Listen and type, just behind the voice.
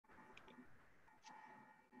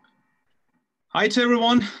Hi to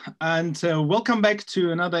everyone, and welcome back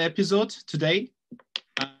to another episode today.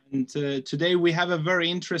 And today we have a very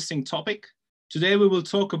interesting topic. Today we will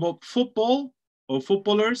talk about football or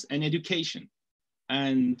footballers and education.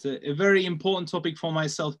 And a very important topic for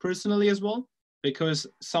myself personally as well, because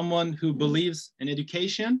someone who believes in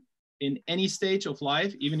education in any stage of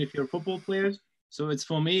life, even if you're a football player. So it's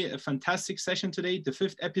for me a fantastic session today, the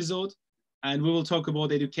 5th episode. And we will talk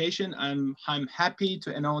about education. I'm happy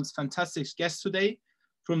to announce fantastic guests today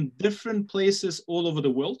from different places all over the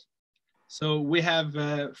world. So we have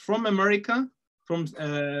from America, from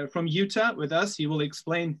Utah with us. He will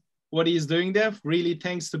explain what he is doing there. Really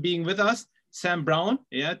thanks to being with us. Sam Brown,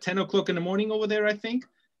 10 o'clock in the morning over there, I think.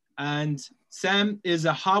 And Sam is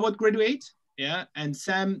a Harvard graduate, and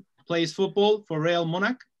Sam plays football for Real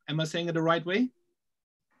Monarchs. Am I saying it the right way?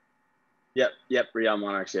 Yep, Real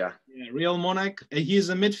Monarchs, yeah. Real Monarchs. He's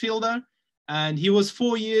a midfielder, and he was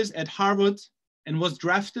 4 years at Harvard and was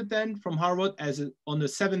drafted then from Harvard on the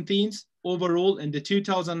 17th overall in the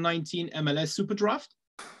 2019 MLS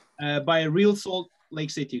SuperDraft by Real Salt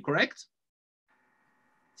Lake City, correct?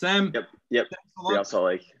 Sam? Yep, Real Salt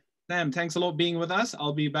Lake. Sam, thanks a lot being with us.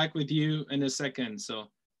 I'll be back with you in a second. So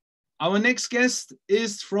our next guest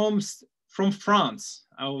is from France.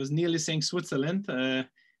 I was nearly saying Switzerland.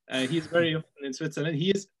 He's very often in Switzerland.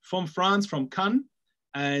 He is from France, from Cannes.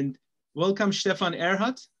 And welcome, Stephane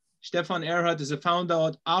Ehrhart. Stephane Ehrhart is a founder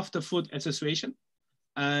of Afterfoot Association.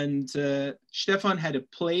 And Stephane had a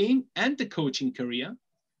playing and a coaching career.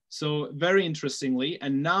 So very interestingly.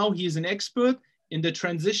 And now he's an expert in the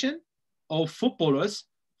transition of footballers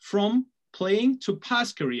from playing to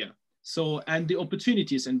past career. So, and the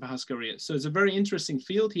opportunities in past career. So it's a very interesting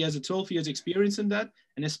field. He has a 12 years experience in that.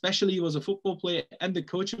 And especially he was a football player and the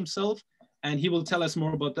coach himself. And he will tell us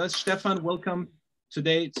more about that. Stephane, welcome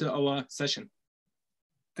today to our session.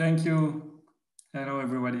 Thank you. Hello,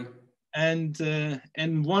 everybody. And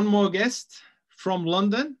one more guest from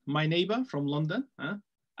London, my neighbor from London.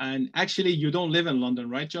 And actually you don't live in London,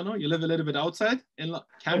 right, Jono? You live a little bit outside in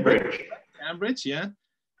Cambridge. Cambridge, yeah.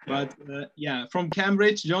 But from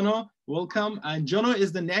Cambridge, Jono, welcome. And Jono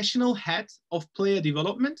is the national head of player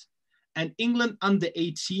development and England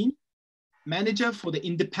under-18 manager for the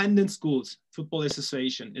Independent Schools Football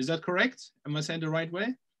Association. Is that correct? Am I saying the right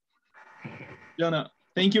way? Jono,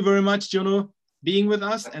 thank you very much, Jono, being with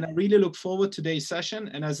us. And I really look forward to today's session.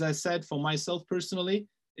 And as I said, for myself personally,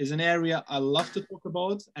 is an area I love to talk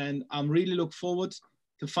about. And I'm really look forward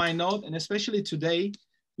to find out. And especially today,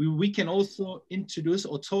 we can also introduce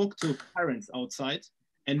or talk to parents outside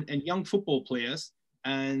and young football players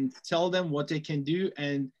and tell them what they can do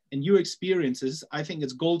and your experiences. I think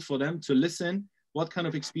it's gold for them to listen what kind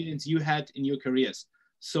of experience you had in your careers.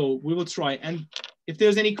 So we will try. And if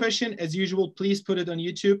there's any question, as usual, please put it on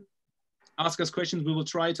YouTube. Ask us questions. We will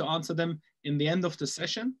try to answer them in the end of the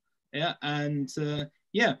session.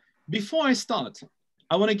 Before I start,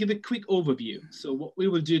 I want to give a quick overview. So what we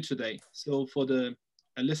will do today. So for the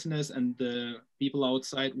listeners and the people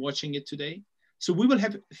outside watching it today. So we will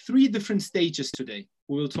have 3 different stages today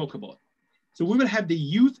we will talk about. So we will have the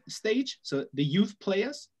youth stage, so the youth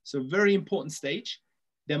players, so very important stage.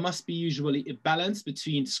 There must be usually a balance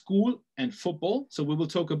between school and football. So we will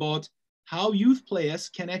talk about how youth players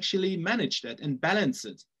can actually manage that and balance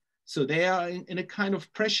it. So they are in a kind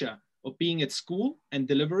of pressure of being at school and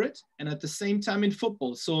deliver it, and at the same time in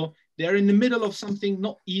football. So they're in the middle of something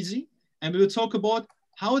not easy. And we will talk about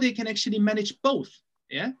how they can actually manage both,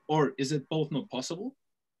 or is it both not possible?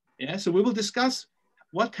 So we will discuss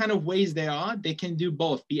what kind of ways they can do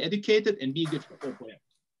both, be educated and be a good football player.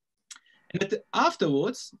 And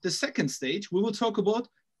afterwards, the second stage, we will talk about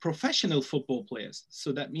professional football players.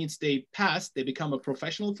 So that means they become a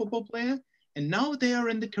professional football player, and now they are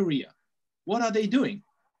in the career. What are they doing?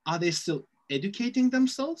 Are they still educating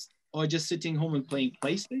themselves or just sitting home and playing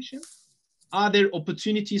PlayStation? Are there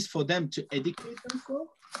opportunities for them to educate themselves?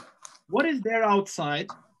 What is there outside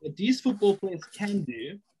that these football players can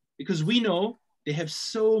do? Because we know they have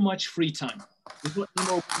so much free time. In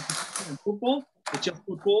football, it's just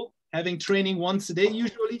football, having training once a day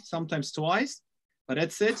usually, sometimes twice, but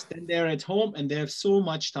that's it. Then they're at home and they have so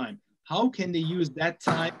much time. How can they use that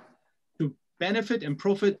time to benefit and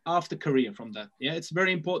profit after career from that? It's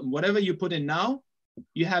very important. Whatever you put in now,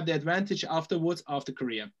 you have the advantage afterwards, after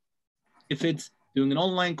career. If it's doing an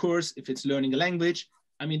online course, if it's learning a language.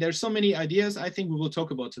 I mean, there's so many ideas I think we will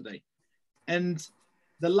talk about today. And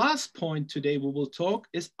the last point today we will talk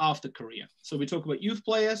is after career. So we talk about youth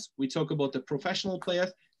players, we talk about the professional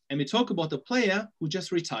players, and we talk about the player who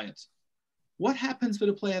just retired. What happens with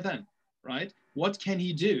a player then, right? What can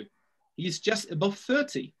he do? He's just above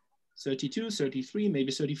 30. 32, 33,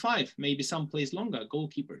 maybe 35, maybe some plays longer,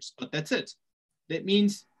 goalkeepers, but that's it. That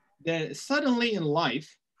means they're suddenly in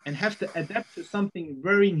life and have to adapt to something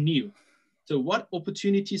very new. So what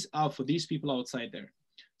opportunities are for these people outside there?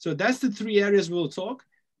 So that's the three areas we'll talk.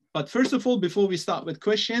 But first of all, before we start with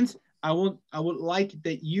questions, I would like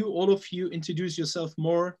that you, all of you, introduce yourself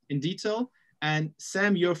more in detail. And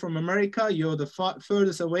Sam, you're from America, you're the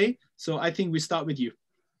furthest away. So I think we start with you.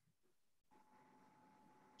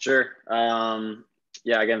 Sure.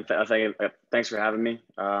 Yeah, again, thanks for having me.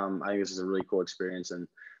 I think this is a really cool experience and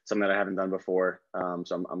something that I haven't done before.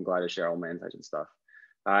 So I'm glad to share all my insights and stuff.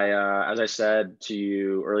 As I said to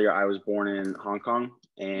you earlier, I was born in Hong Kong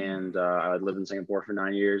and I lived in Singapore for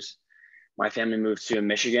 9 years. My family moved to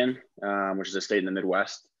Michigan, which is a state in the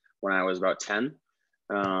Midwest, when I was about 10.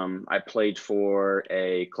 I played for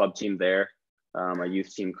a club team there, a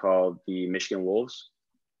youth team called the Michigan Wolves.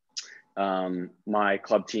 My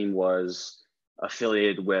club team was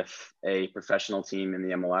affiliated with a professional team in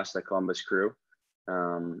the MLS, the Columbus Crew,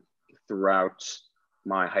 throughout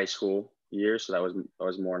my high school years. So that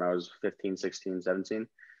was more when I was 15, 16, 17.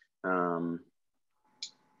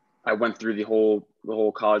 I went through the whole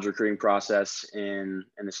college recruiting process in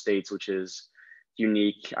the States, which is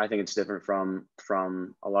unique. I think it's different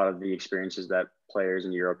from a lot of the experiences that players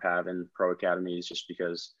in Europe have in pro academies, just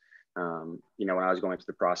because, you know, when I was going through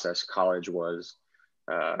the process, college was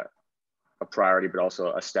a priority, but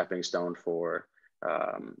also a stepping stone for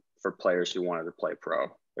players who wanted to play pro.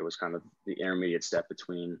 It was kind of the intermediate step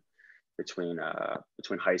between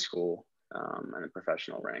high school and the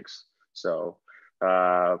professional ranks. So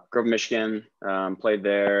grew up in Michigan, played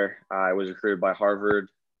there. I was recruited by Harvard,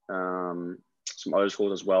 some other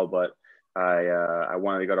schools as well, but I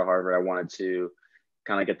wanted to go to Harvard. I wanted to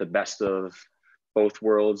kind of get the best of both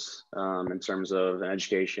worlds in terms of an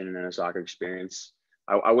education and a soccer experience.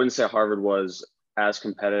 I wouldn't say Harvard was as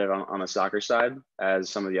competitive on the soccer side as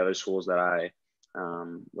some of the other schools that I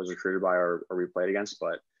was recruited by or we played against,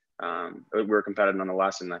 but we were competitive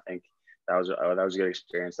nonetheless. And I think that was a good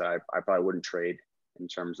experience that I probably wouldn't trade in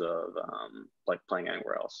terms of like playing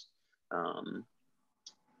anywhere else.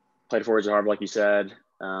 Played forwards at Harvard, like you said.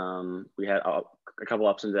 We had a couple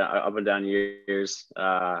up and down years.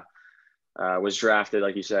 Was drafted,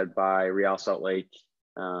 like you said, by Real Salt Lake.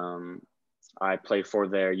 I played for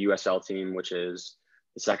their USL team, which is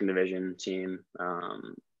the second division team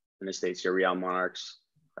in the States here, Real Monarchs.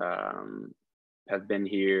 Have been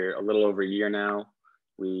here a little over a year now.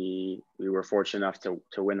 We were fortunate enough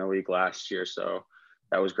to win the league last year, so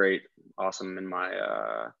that was great, awesome in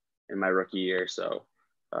my rookie year. So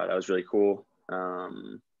that was really cool.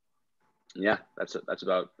 Yeah, that's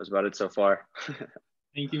about it so far.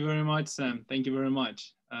 Thank you very much, Sam. Thank you very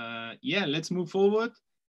much. Yeah, let's move forward.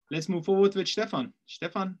 Let's move forward with Stephane.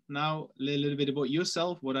 Stephane, now a little bit about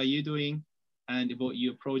yourself. What are you doing? And about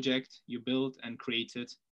your project you built and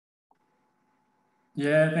created.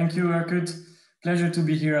 Yeah, thank you, Erkut. Pleasure to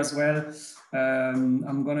be here as well.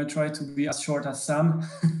 I'm going to try to be as short as Sam,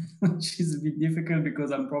 which is a bit difficult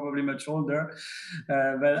because I'm probably much older.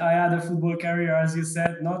 But I had a football career, as you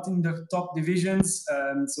said, not in the top divisions.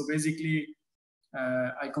 So basically,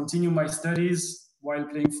 I continued my studies while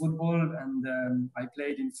playing football, and I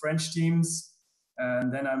played in French teams.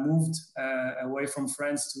 And then I moved away from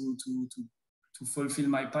France to fulfill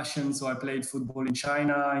my passion. So I played football in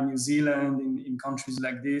China, in New Zealand, in countries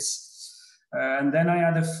like this. And then I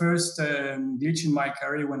had a first glitch in my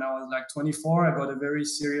career when I was like 24. I got a very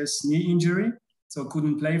serious knee injury, so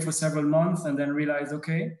couldn't play for several months, and then realized,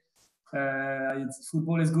 okay,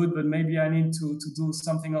 football is good, but maybe I need to do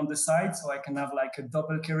something on the side so I can have like a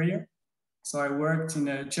double career. So I worked in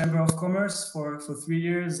a chamber of commerce for 3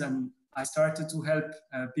 years, and I started to help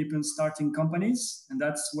people starting companies. And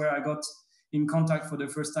that's where I got in contact for the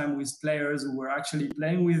first time with players who were actually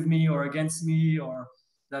playing with me or against me, or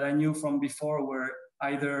that I knew from before were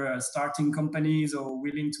either starting companies or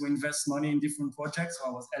willing to invest money in different projects. So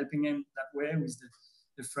I was helping them that way with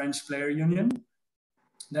the French Player Union.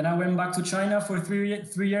 Then I went back to China for 3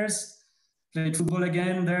 years, played football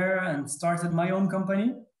again there, and started my own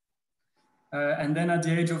company. And then at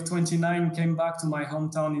the age of 29, came back to my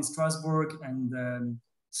hometown in Strasbourg and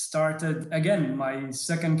started again my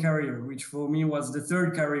second career, which for me was the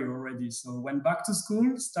third career already. So went back to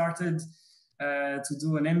school, started to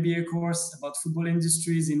do an MBA course about football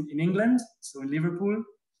industries in England, so in Liverpool.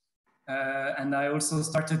 And I also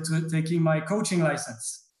started taking my coaching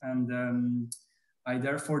license. And I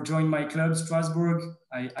therefore joined my club, Strasbourg.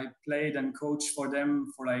 I played and coached for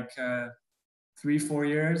them for like 3-4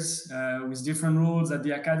 years with different roles at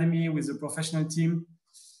the academy with the professional team.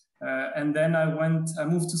 And then I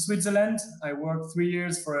moved to Switzerland. I worked 3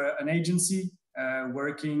 years for an agency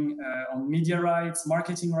working on media rights,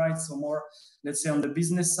 marketing rights, so more, let's say, on the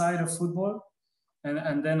business side of football.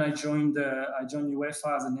 And then I joined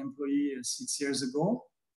UEFA as an employee 6 years ago.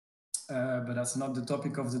 But that's not the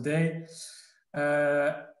topic of the day.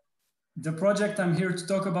 The project I'm here to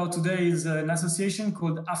talk about today is an association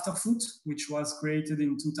called Afterfoot, which was created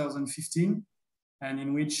in 2015, and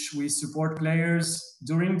in which we support players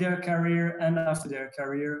during their career and after their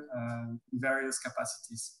career in various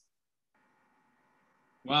capacities.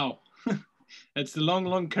 Wow. It's a long,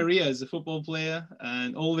 long career as a football player,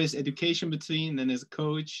 and always education between, and as a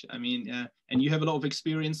coach. I mean, and you have a lot of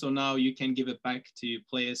experience, so now you can give it back to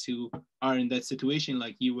players who are in that situation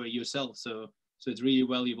like you were yourself. So it's really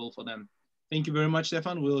valuable for them. Thank you very much,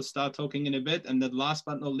 Stephane. We'll start talking in a bit. And then last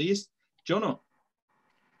but not least, Jono.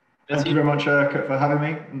 Thank you very much, Erkut, for having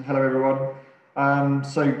me, and hello, everyone.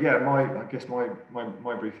 So yeah,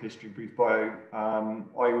 my brief history, brief bio.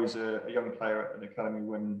 I was a young player at an academy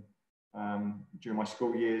when during my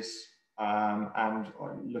school years, and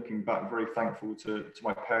looking back, very thankful to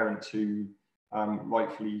my parents who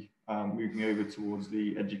rightfully moved me over towards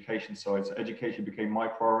the education side. So education became my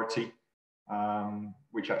priority,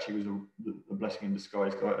 which actually was a blessing in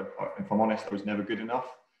disguise. If I'm honest, I was never good enough.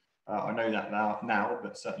 I know that now,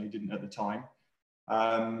 but certainly didn't at the time.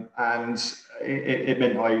 And it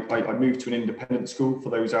meant I moved to an independent school. For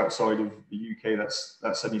those outside of the UK,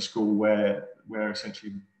 that's any school where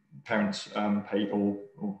essentially parents pay, or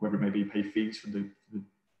whoever it may be, pay fees for the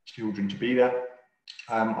children to be there.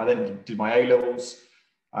 I then did my A-levels.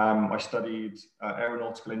 I studied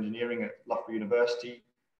aeronautical engineering at Loughborough University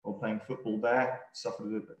while playing football there.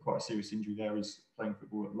 Suffered quite a serious injury there as playing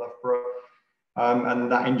football at Loughborough.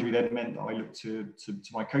 And that injury then meant that I looked to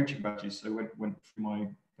my coaching badges. So went through my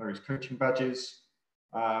various coaching badges,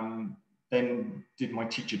 then did my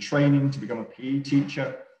teacher training to become a PE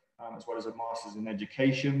teacher, as well as a master's in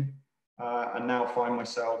education, and now find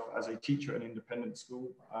myself as a teacher at an independent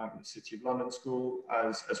school, the City of London School,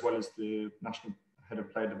 as well as the National Head of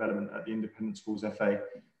Player Development at the Independent Schools FA,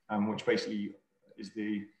 which basically is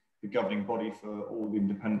the governing body for all the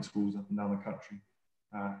independent schools up and down the country.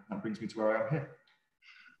 That brings me to where I am here.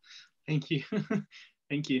 Thank you.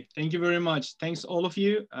 Thank you very much. Thanks all of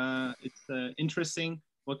you. It's interesting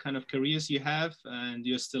what kind of careers you have, and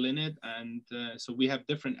you're still in it. And so we have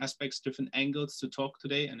different aspects, different angles to talk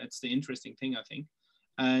today. And that's the interesting thing, I think.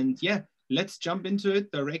 And yeah, let's jump into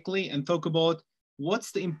it directly and talk about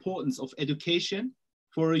what's the importance of education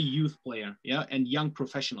for a youth player, yeah, and young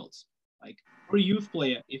professionals. Like for a youth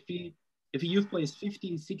player, if a youth player is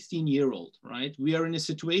 15, 16-year-old, right, we are in a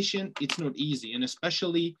situation, it's not easy. And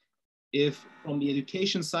especially if from the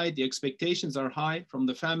education side, the expectations are high from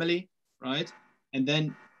the family, right? And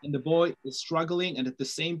the boy is struggling, and at the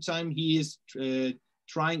same time, he is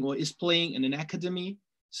trying or is playing in an academy.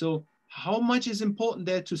 So how much is important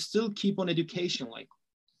there to still keep on education? Like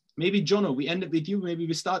maybe, Jono, we end up with you, maybe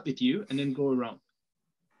we start with you and then go around.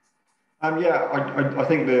 Yeah, I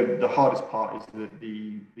think the hardest part is that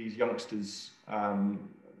these youngsters,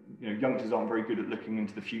 youngsters aren't very good at looking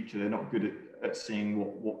into the future. They're not good at seeing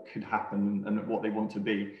what could happen and what they want to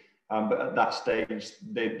be. But at that stage,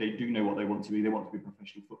 they do know what they want to be. They want to be a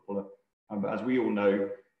professional footballer. But as we all know,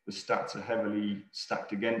 the stats are heavily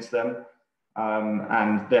stacked against them.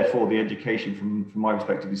 And therefore, the education from my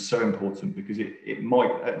perspective is so important, because it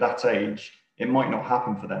might, at that age, it might not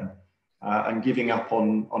happen for them. And giving up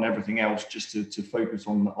on everything else just to focus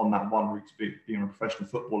on that one route to being a professional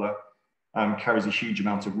footballer carries a huge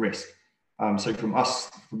amount of risk. So from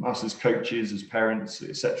us as coaches, as parents,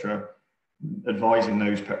 etc., advising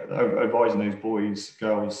those boys,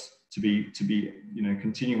 girls to be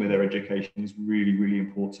continuing with their education is really, really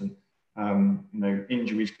important.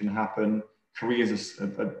 Injuries can happen. Careers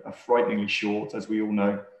are frighteningly short, as we all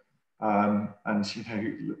know. And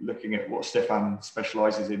looking at what Stephane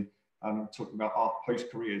specialises in, talking about our post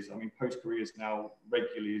careers. I mean, post careers now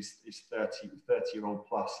regularly is 30-year-old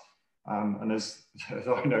plus. And as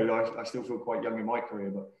I know, I still feel quite young in my career,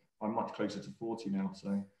 but I'm much closer to 40 now.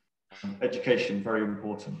 So education, very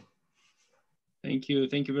important. Thank you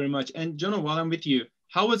very much. And Jono, while I'm with you,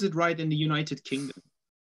 how is it right in the United Kingdom,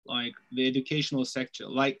 like the educational sector?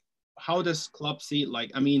 Like, how does club see it? Like,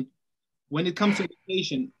 I mean, when it comes to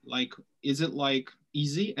education, like, is it like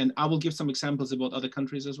easy? And I will give some examples about other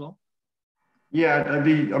countries as well. Yeah,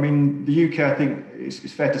 the UK, I think it's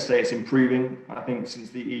fair to say it's improving. I think since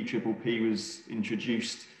the EPPP was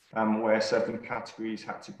introduced, where certain categories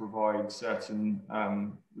had to provide certain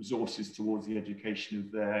resources towards the education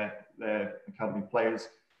of their academy players,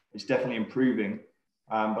 it's definitely improving.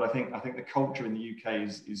 But I think the culture in the UK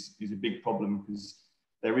is a big problem, because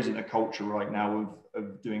there isn't a culture right now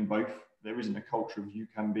of doing both. There isn't a culture of you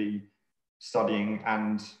can be studying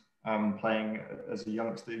and playing as a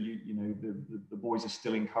youngster. The boys are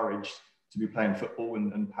still encouraged to be playing football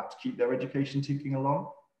and perhaps keep their education ticking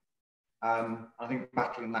along. I think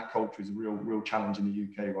battling that culture is a real challenge in the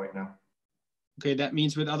UK right now. Okay, that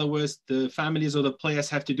means, with other words, the families or the players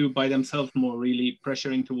have to do by themselves more, really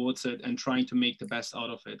pressuring towards it and trying to make the best out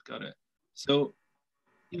of it. Got it. So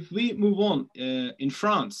if we move on, in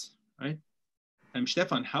France, right?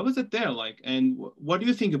 Stephane, how is it there like? And what do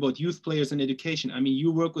you think about youth players and education? I mean,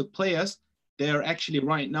 you work with players. They are actually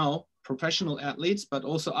right now professional athletes, but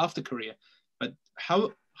also after career. But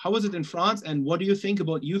how is it in France? And what do you think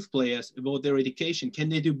about youth players, about their education? Can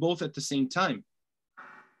they do both at the same time?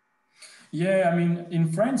 Yeah, I mean, in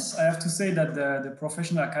France, I have to say that the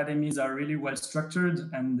professional academies are really well structured,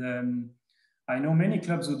 and I know many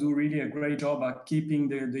clubs who do really a great job at keeping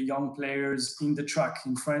the young players in the track.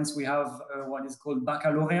 In France, we have what is called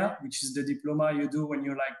baccalaureate, which is the diploma you do when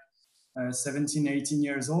you're like 17, 18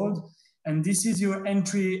 years old. And this is your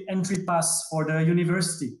entry pass for the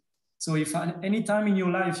university. So if at any time in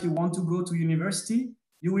your life you want to go to university,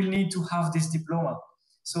 you will need to have this diploma.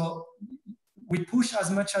 So we push as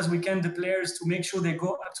much as we can the players to make sure they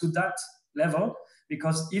go up to that level,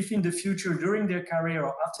 because if in the future, during their career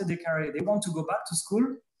or after their career, they want to go back to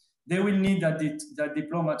school, they will need that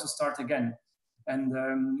diploma to start again. And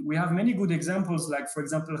we have many good examples, like, for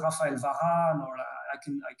example, Raphael Varane, or I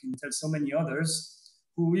can tell so many others,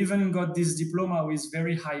 who even got this diploma with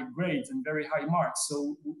very high grades and very high marks.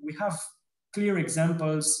 So we have clear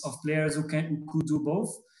examples of players who could do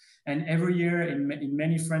both. And every year in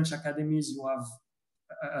many French academies, you have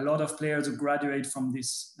a lot of players who graduate from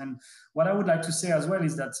this. And what I would like to say as well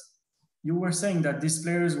is that you were saying that these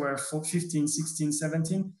players were 15, 16,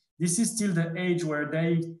 17. This is still the age where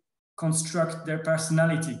they construct their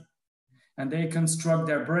personality, and they construct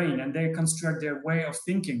their brain, and they construct their way of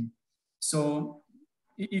thinking. So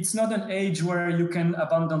it's not an age where you can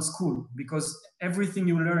abandon school, because everything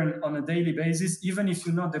you learn on a daily basis, even if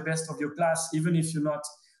you're not the best of your class, even if you're not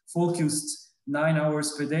focused 9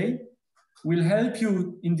 hours per day, will help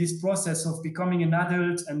you in this process of becoming an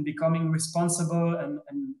adult and becoming responsible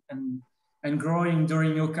and growing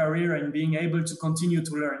during your career and being able to continue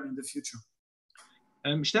to learn in the future.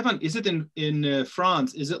 Stephane, is it in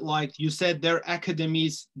France? Is it like you said, their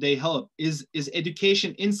academies, they help? Is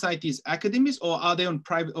education inside these academies, or are they on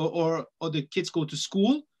private, or the kids go to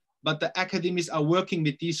school, but the academies are working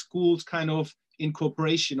with these schools kind of in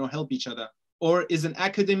cooperation or help each other? Or is an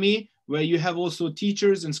academy where you have also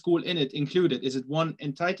teachers and school in it included? Is it one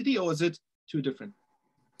entity, or is it two different?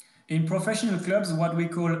 In professional clubs, what we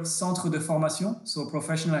call centre de formation, so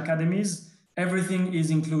professional academies, everything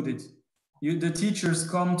is included. The teachers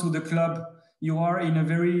come to the club. You are in a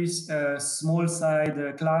very small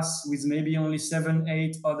side class with maybe only 7,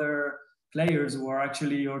 8 other players who are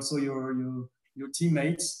actually also your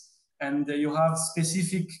teammates, and you have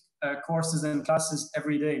specific courses and classes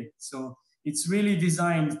every day. So it's really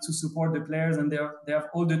designed to support the players, and they have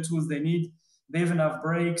all the tools they need. They even have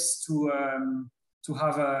breaks to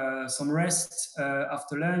have some rest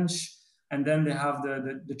after lunch. And then they have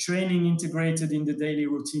the training integrated in the daily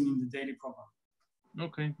routine, in the daily program.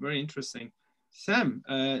 Okay, very interesting. Sam,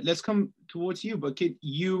 let's come towards you. But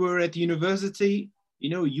you were at university,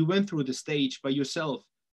 you went through the stage by yourself.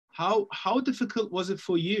 How difficult was it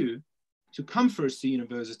for you to come first to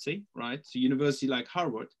university, right? To university like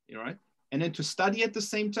Harvard, right? And then to study at the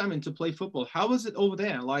same time and to play football. How was it over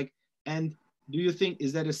there? And do you think,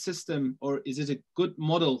 is that a system, or is it a good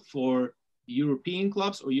model for European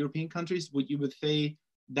clubs or European countries? Would you say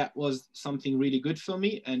that was something really good for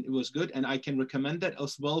me, and it was good, and I can recommend that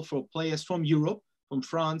as well for players from Europe, from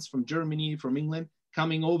France, from Germany, from England,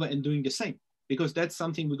 coming over and doing the same? Because that's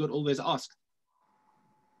something we got always asked.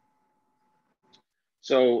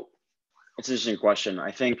 So it's an interesting question.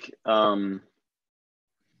 I think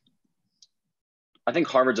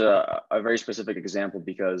Harvard's a very specific example,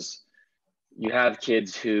 because you have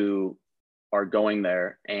kids who are going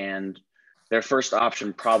there and their first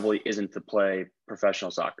option probably isn't to play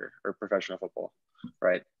professional soccer or professional football,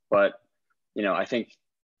 right? But I think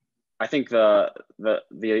the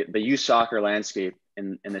youth soccer landscape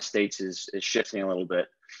in the States is shifting a little bit.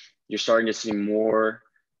 You're starting to see more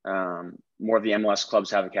of the MLS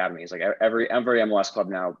clubs have academies. Like every MLS club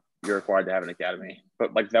now, you're required to have an academy.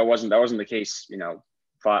 But like that wasn't the case,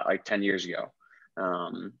 10 years ago.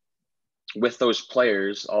 With those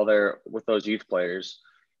players, with those youth players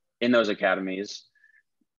in those academies,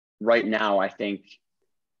 right now, I think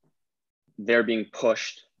they're being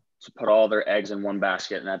pushed to put all their eggs in one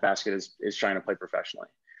basket, and that basket is trying to play professionally.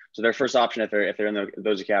 So their first option, if they're in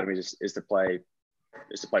those academies, is to play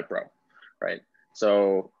pro, right?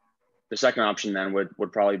 So the second option then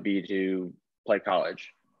would probably be to play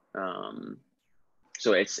college.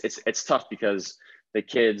 So it's tough because the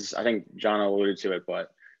kids, I think Jono alluded to it,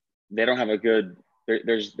 but they don't have a good,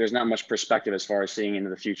 there's not much perspective as far as seeing into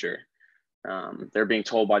the future. They're being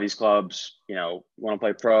told by these clubs, you know, you want to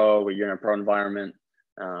play pro, you're in a pro environment.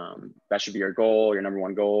 That should be your goal, your number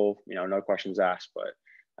one goal, you know, no questions asked. But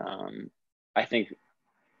I think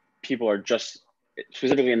people are just,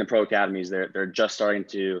 specifically in the pro academies, they're just starting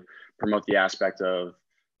to promote the aspect of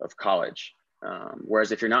college.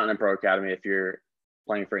 Whereas if you're not in a pro academy, if you're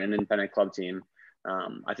playing for an independent club team,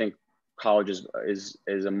 I think college is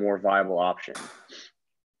a more viable option.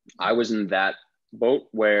 I was in that boat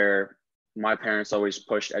where my parents always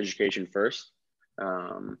pushed education first.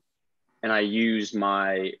 And I used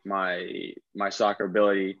my soccer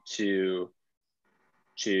ability to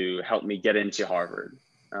help me get into Harvard,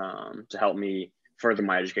 to help me further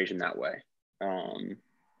my education that way.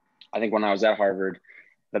 I think when I was at Harvard,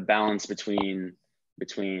 the balance between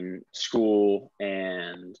school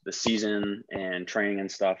and the season and training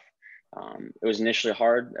and stuff, it was initially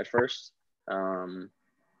hard at first. But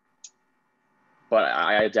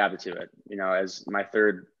I adapted to it. You know, as my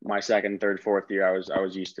second, third, fourth year, I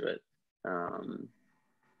was used to it.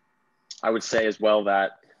 I would say as well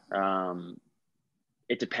that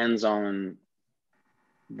it depends on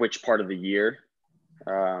which part of the year.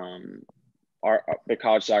 The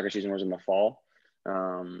college soccer season was in the fall.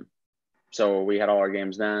 So we had all our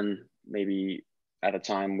games then. Maybe at the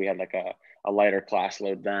time we had like a lighter class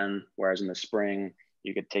load then, whereas in the spring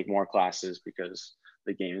you could take more classes because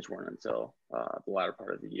the games weren't until the latter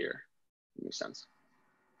part of the year. That makes sense.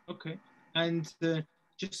 Okay. And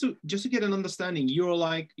just to get an understanding,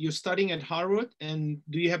 you're studying at Harvard, and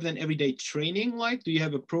do you have then everyday training? Like, do you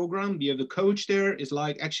have a program? Do you have a coach there? Is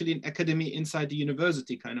like actually an academy inside the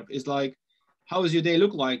university kind of? Is like, how does your day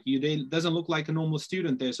look like? Your day doesn't look like a normal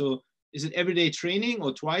student there. So is it everyday training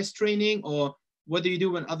or twice training, or what do you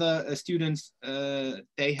do when other students,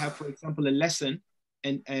 they have, for example, a lesson,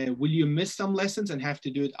 and will you miss some lessons and have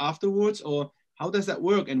to do it afterwards, or how does that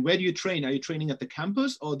work? And where do you train? Are you training at the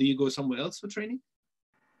campus, or do you go somewhere else for training?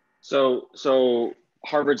 So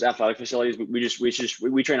Harvard's athletic facilities, we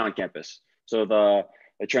train on campus. So the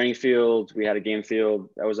training field, we had a game field,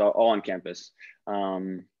 that was all on campus.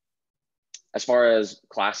 As far as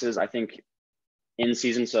classes, I think in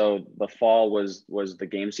season, so the fall was the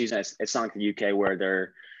game season. It's not like the UK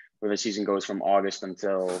where the season goes from August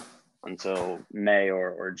until May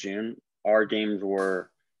or June. Our games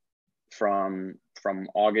were from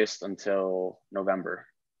August until November.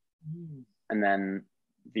 And then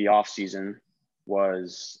the off season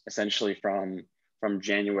was essentially from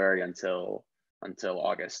January until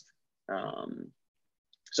August.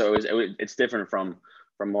 So it's different from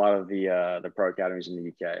a lot of the pro academies in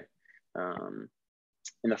the UK.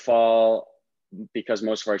 In the fall, because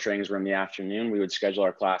most of our trainings were in the afternoon, we would schedule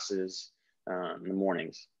our classes in the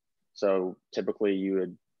mornings. So typically you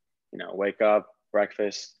would, you know, wake up,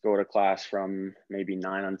 breakfast, go to class from maybe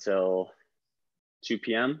 9 until 2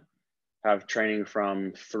 p.m., have training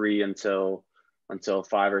from 3 until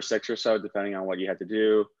 5 or 6 or so, depending on what you had to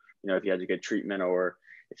do. You know, if you had to get treatment or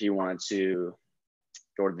if you wanted to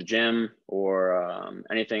go to the gym or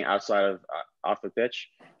anything outside of off the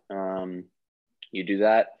pitch, you do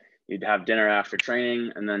that. You'd have dinner after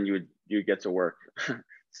training, and then you'd get to work.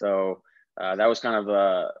 So that was kind of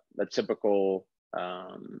the typical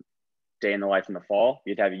day in the life in the fall.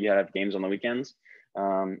 You'd have games on the weekends.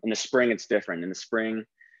 In the spring, it's different. In the spring,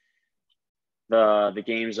 the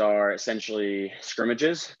games are essentially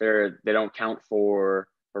scrimmages. They don't count for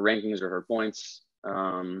rankings or for points.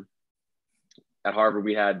 At Harvard,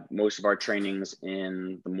 we had most of our trainings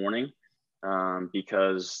in the morning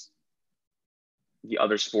because the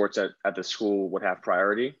other sports at the school would have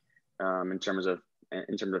priority in terms of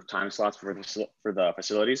time slots for the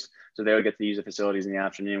facilities. So they would get to use the facilities in the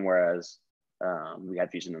afternoon, whereas we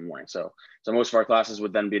had to use them in the morning. So most of our classes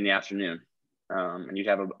would then be in the afternoon, and you'd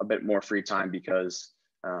have a bit more free time because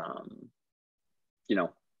you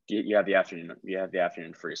know, you have the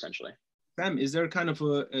afternoon free essentially. Sam, is there kind of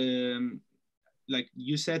a like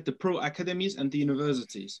you said, the pro academies and the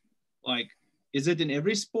universities, like, is it in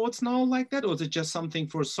every sports now like that, or is it just something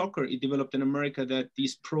for soccer? It developed in America that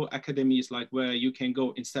these pro academies, like where you can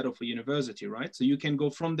go instead of a university, right? So you can go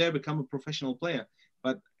from there, become a professional player.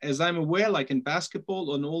 But as I'm aware, like in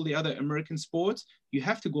basketball and all the other American sports, you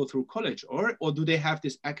have to go through college, or do they have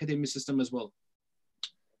this academy system as well?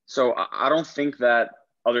 So I don't think that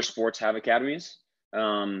other sports have academies.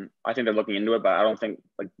 I think they're looking into it, but I don't think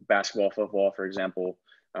like basketball, football, for example,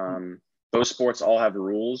 those sports all have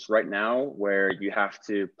rules right now where you have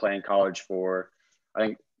to play in college for, I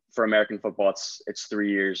think for American football, it's 3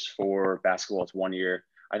 years. For basketball, it's 1 year.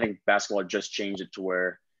 I think basketball just changed it to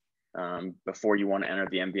where before you want to enter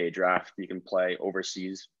the NBA draft, you can play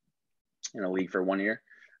overseas in a league for 1 year.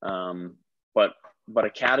 But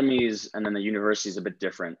academies and then the university is a bit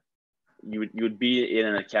different. You would be in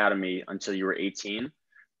an academy until you were 18.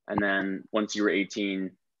 And then once you were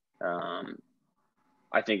 18,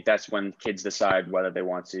 I think that's when kids decide whether they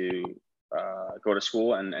want to go to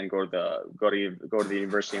school and go to the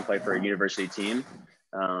university and play for a university team,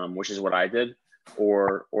 which is what I did,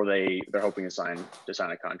 or they're hoping to sign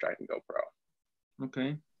a contract and go pro.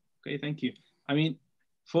 Okay, thank you. I mean,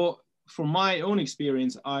 for my own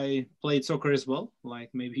experience, I played soccer as well. Like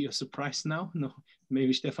maybe you're surprised now. No,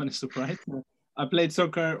 maybe Stephane is surprised. I played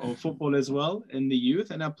soccer or football as well in the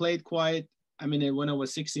youth, and I played quite. I mean, when I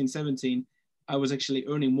was 16, 17. I was actually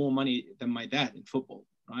earning more money than my dad in football,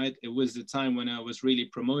 right? It was the time when I was really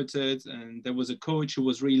promoted, and there was a coach who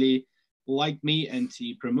was really like me, and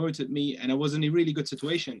he promoted me, and I was in a really good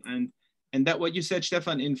situation. And that what you said,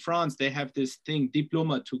 Stephane, in France, they have this thing,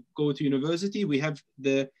 diploma, to go to university. We have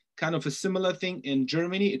the kind of a similar thing in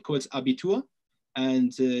Germany. It calls Abitur,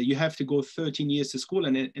 and you have to go 13 years to school.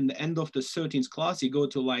 And in the end of the 13th class, you go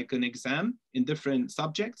to like an exam in different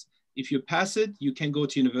subjects. If you pass it, you can go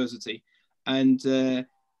to university. And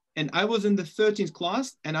I was in the 13th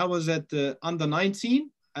class, and I was at the under 19,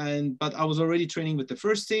 but I was already training with the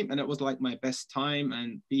first team, and it was like my best time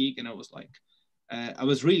and peak. And I was like, I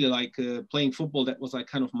was really like playing football. That was like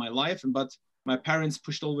kind of my life. But my parents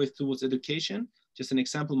pushed always towards education. Just an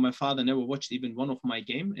example, my father never watched even one of my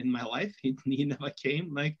game in my life. He never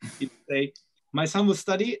came. Like he'd say, my son will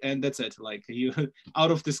study, and that's it. Like you out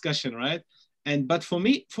of discussion, right? But for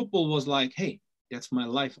me, football was like, hey, that's my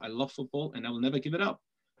life. I love football, and I will never give it up.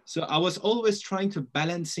 So I was always trying to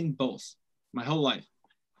balancing both my whole life.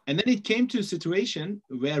 And then it came to a situation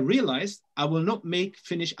where I realized I will not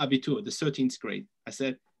finish Abitur, the 13th grade. I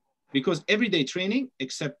said, because everyday training,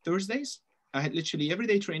 except Thursdays, I had literally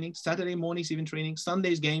everyday training, Saturday mornings, even training,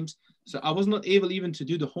 Sundays games. So I was not able even to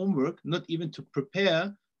do the homework, not even to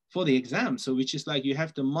prepare for the exam. So which is like, you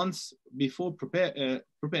have the months before prepare.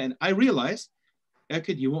 And I realized,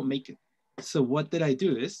 Erkut, you won't make it. So what did I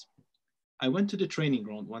do is, I went to the training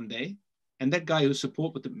ground one day, and that guy who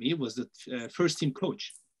supported me was the first team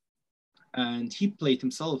coach. And he played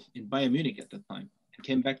himself in Bayern Munich at that time and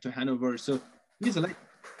came back to Hanover. So he's a legend.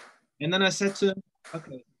 And then I said to him,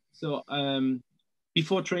 okay, so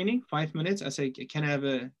before training, 5 minutes, I said, can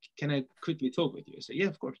I quickly talk with you? I said, yeah,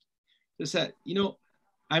 of course. So I said,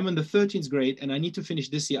 I'm in the 13th grade, and I need to finish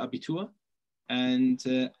this year Abitur. And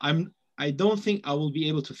I don't think I will be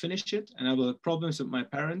able to finish it, and I will have problems with my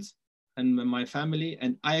parents and my family,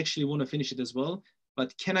 and I actually want to finish it as well.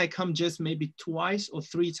 But can I come just maybe 2 or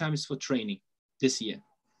 3 times for training this year?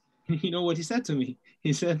 You know what he said to me?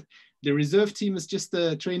 He said, the reserve team is just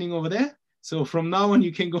training over there. So from now on,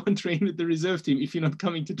 you can go and train with the reserve team if you're not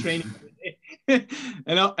coming to training.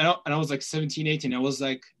 and I was like 17, 18. I was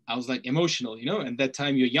like emotional, and that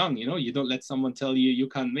time you're young, you don't let someone tell you you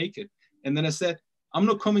can't make it. And then I said, I'm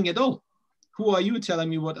not coming at all. Who are you telling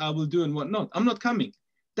me what I will do and what not? I'm not coming.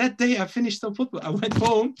 That day I finished some football. I went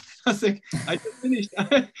home. I was like, I just finished.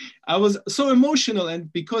 I was so emotional.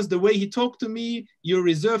 And because the way he talked to me, you're a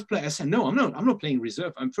reserve player. I said, no, I'm not playing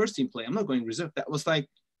reserve. I'm first team player. I'm not going reserve. That was like,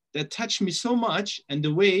 that touched me so much. And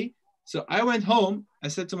the way, so I went home. I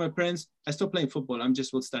said to my parents, I stopped playing football. I'm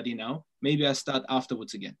just will study now. Maybe I start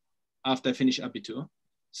afterwards again, after I finish Abitur.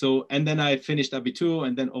 So, and then I finished Abitur.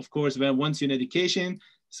 And then of course, once you're in education,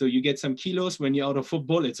 so you get some kilos. When you're out of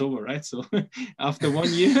football, it's over, right? So after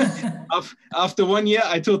 1 year,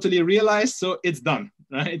 I totally realized, so it's done,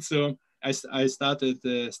 right? So I started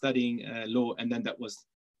studying law, and then that was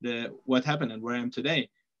what happened and where I am today.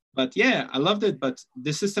 But yeah, I loved it. But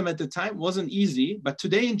the system at the time wasn't easy. But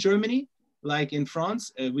today in Germany, like in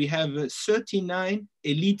France, we have 39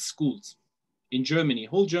 elite schools in Germany,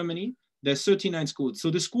 whole Germany. There's 39 schools. So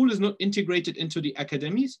the school is not integrated into the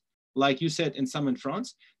academies. Like you said, in some in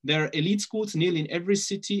France, there are elite schools nearly in every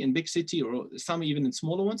city, in big city, or some even in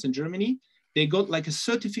smaller ones in Germany. They got like a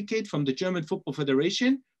certificate from the German Football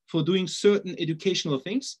Federation for doing certain educational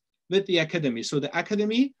things with the academy. So the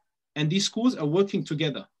academy and these schools are working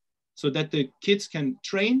together so that the kids can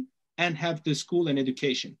train and have the school and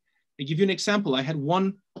education. I give you an example. I had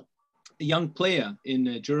one young player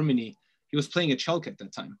in Germany. He was playing at Schalke at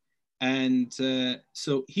that time. And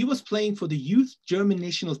so he was playing for the youth German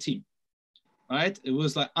national team, right? It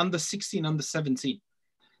was like under 16, under 17.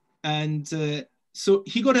 And so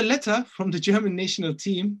he got a letter from the German national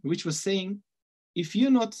team, which was saying, if you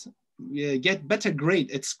not get better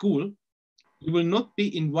grade at school, you will not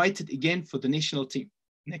be invited again for the national team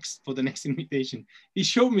for the next invitation. He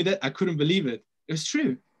showed me that. I couldn't believe it. It was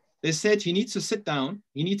true. They said he needs to sit down,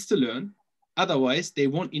 he needs to learn. Otherwise, they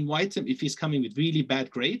won't invite him if he's coming with really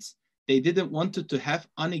bad grades. They didn't want to have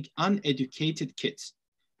uneducated kids.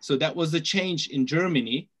 So that was the change in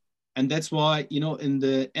Germany. And that's why, you know, in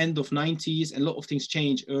the end of 90s, a lot of things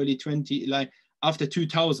changed, early 20, like after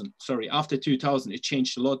 2000, it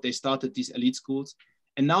changed a lot. They started these elite schools.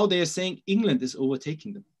 And now they are saying England is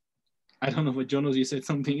overtaking them. I don't know what Jono, you said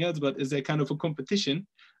something else, but is there kind of a competition?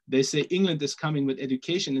 They say England is coming with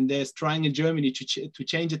education, and they're trying in Germany to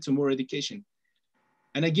change it to more education.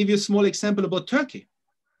 And I give you a small example about Turkey.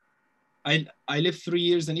 I lived 3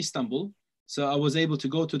 years in Istanbul, so I was able to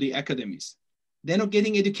go to the academies. They're not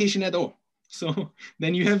getting education at all. So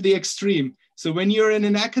then you have the extreme. So when you're in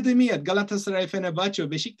an academy at Galatasaray, Fenerbahce, or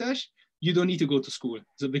Beşiktaş, you don't need to go to school.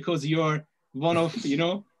 So because you're one of, you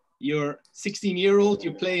know, you're 16-year-old,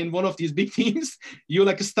 you play in one of these big teams, you're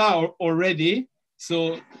like a star already.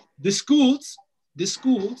 So the schools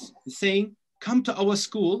saying, come to our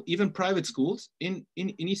school, even private schools in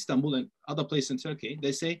Istanbul and other places in Turkey,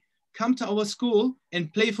 they say, come to our school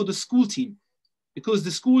and play for the school team. Because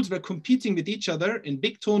the schools were competing with each other in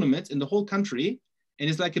big tournaments in the whole country. And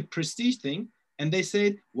it's like a prestige thing. And they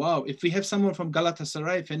said, wow, if we have someone from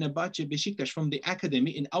Galatasaray, Fenerbahce, Beşiktaş from the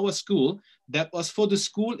academy in our school, that was for the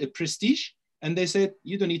school a prestige. And they said,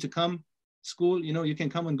 you don't need to come school, you know, you can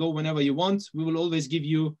come and go whenever you want. We will always give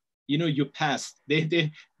you, you know, your pass.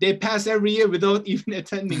 They pass every year without even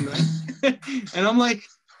attending, right? And I'm like,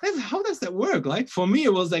 how does that work? Like for me,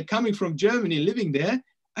 it was like coming from Germany, living there.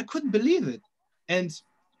 I couldn't believe it. And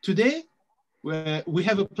today, we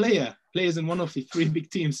have plays in one of the 3 big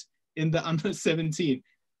teams in the under 17.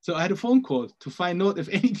 So I had a phone call to find out if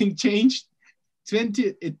anything changed.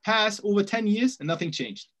 It passed over 10 years and nothing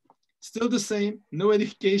changed. Still the same, no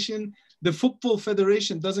education. The football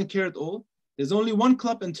federation doesn't care at all. There's only one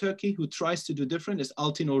club in Turkey who tries to do different. It's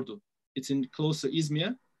Altınordu. It's in close to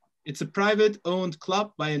Izmir. It's a private owned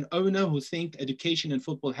club by an owner who thinks education and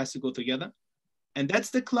football has to go together. And that's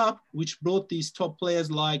the club which brought these top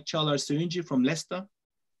players like Çağlar Söyüncü from Leicester,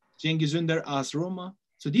 Cengiz Ünder, AS Roma.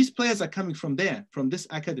 So these players are coming from there, from this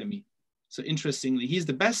academy. So interestingly, he's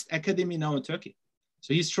the best academy now in Turkey.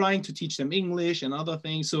 So he's trying to teach them English and other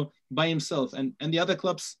things, so by himself. And the other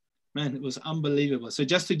clubs, man, it was unbelievable. So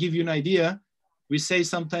just to give you an idea, we say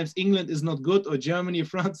sometimes England is not good, or Germany,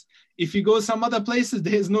 France. If you go some other places,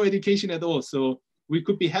 there's no education at all. So we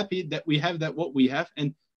could be happy that we have that, what we have.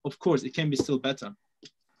 And of course, it can be still better.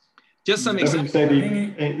 Just some examples.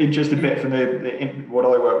 The interesting bit from what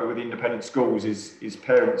I work with independent schools is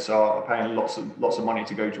parents are paying lots of money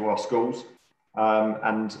to go to our schools,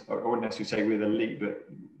 and I wouldn't necessarily say we're the elite, but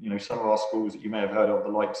you know, some of our schools that you may have heard of, the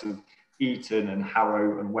likes of Eton and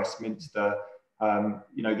Harrow and Westminster,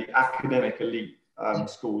 you know, the academic elite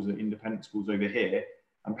schools and independent schools over here,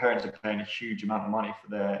 and parents are paying a huge amount of money for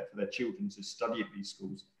their children to study at these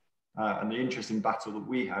schools. And the interesting battle that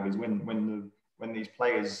we have is when these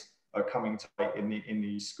players are coming to play in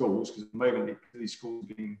these schools, because at the moment these schools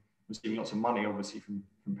are receiving lots of money, obviously from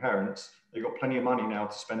parents. They've got plenty of money now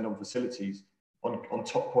to spend on facilities, on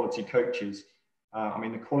top quality coaches. I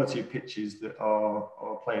mean, the quality of pitches that our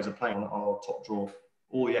players are playing on are top draw.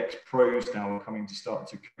 All the ex-pros now are coming to start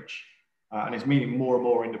to coach, and it's meaning more and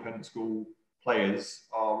more independent school players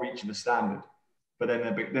are reaching the standard. But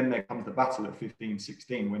then there comes the battle at 15,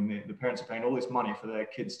 16, when the parents are paying all this money for their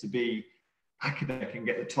kids to be academic and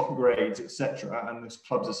get the top grades, etc. And the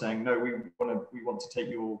clubs are saying, no, we want to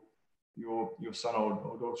take your son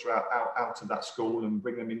or daughter out of that school and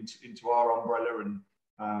bring them into our umbrella,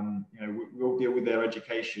 and you know, we'll deal with their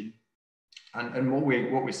education. And what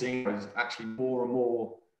we're seeing is actually more and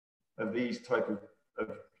more of these type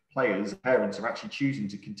of players, parents are actually choosing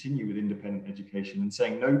to continue with independent education and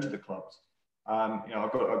saying no to the clubs. You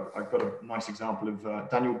know, I've got a nice example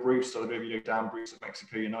of Daniel Bruce. I don't know if you know Dan Bruce at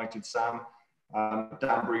Mexico United, Sam.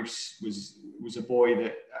 Dan Bruce was a boy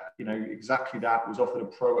that, you know, exactly that, was offered a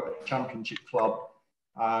pro at a championship club.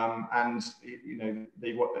 And, you know,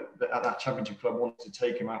 at that championship club wanted to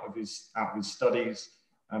take him out of his studies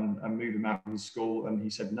and move him out of his school. And he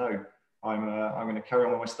said, no, I'm going to carry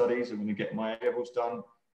on with my studies. I'm going to get my A-levels done.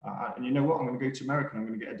 And you know what? I'm going to go to America and I'm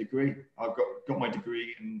going to get a degree. I've got my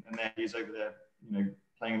degree, and there he is over there, you know,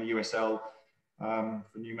 playing in the USL.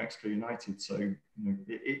 for New Mexico United. So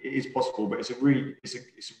it is possible, but it's a really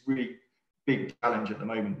big challenge at the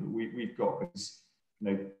moment that we've got, because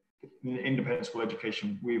in independent school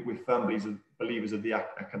education, we're firm believers of the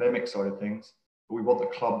academic side of things, but we want the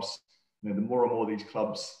clubs. The more and more these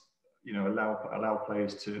clubs allow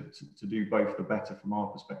players to do both, the better from our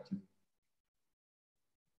perspective.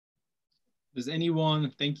 Does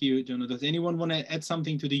anyone, thank you, Jono, does anyone want to add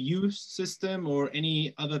something to the youth system or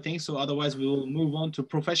any other things? So otherwise we will move on to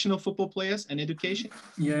professional football players and education.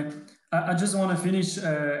 Yeah, I just want to finish,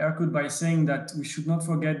 Erkut, by saying that we should not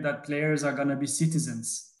forget that players are going to be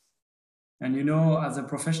citizens. And as a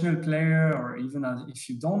professional player, or even if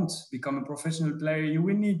you don't become a professional player, you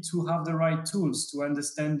will need to have the right tools to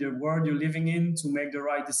understand the world you're living in, to make the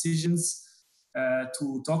right decisions,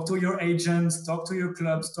 to talk to your agents, talk to your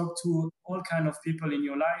clubs, talk to all kinds of people in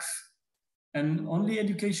your life. And only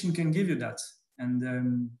education can give you that.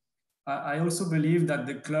 And I also believe that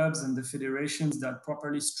the clubs and the federations that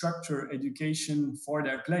properly structure education for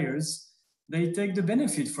their players, they take the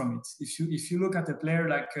benefit from it. If you look at a player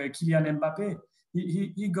like Kylian Mbappé,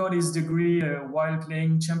 he got his degree while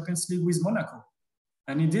playing Champions League with Monaco.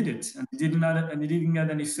 And he did it. And he didn't get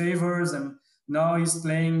any favors. And now he's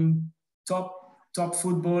playing top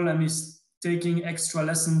football, and he's taking extra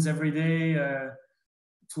lessons every day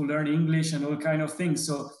to learn English and all kind of things.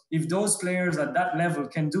 So if those players at that level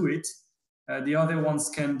can do it, the other ones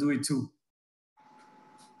can do it too.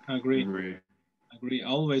 I agree. I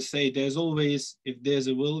always say there's always, if there's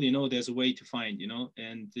a will, there's a way to find,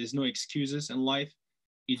 and there's no excuses in life.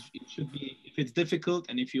 It should be, if it's difficult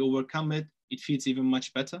and if you overcome it, it feels even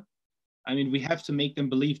much better. I mean, we have to make them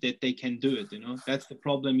believe that they can do it, That's the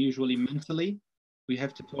problem usually mentally. We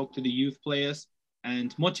have to talk to the youth players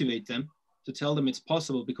and motivate them to tell them it's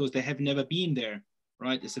possible, because they have never been there,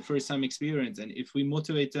 right? It's a first time experience. And if we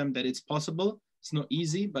motivate them that it's possible, it's not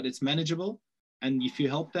easy, but it's manageable. And if you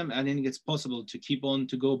help them, I think it's possible to keep on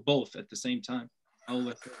to go both at the same time. I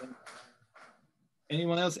always say that.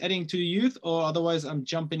 Anyone else adding to youth, or otherwise I'm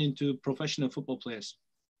jumping into professional football players?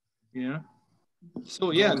 Yeah. So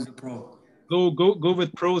yeah, go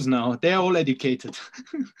with pros now. They're all educated.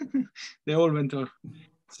 They all went off.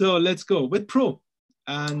 So let's go with pro.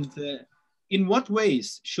 And in what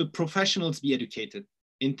ways should professionals be educated?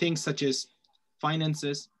 In things such as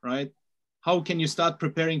finances, right? How can you start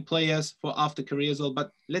preparing players for after career as well?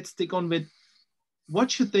 But let's stick on with what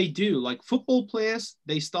should they do? Like football players,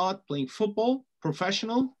 they start playing football,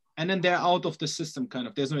 professional, and then they're out of the system kind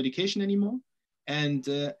of. There's no education anymore. And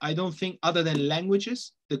I don't think, other than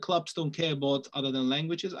languages, the clubs don't care about other than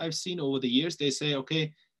languages. I've seen over the years, they say,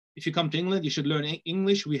 okay, if you come to England, you should learn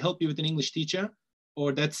English. We help you with an English teacher,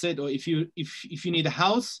 or that's it. Or if you need a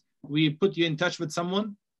house, we put you in touch with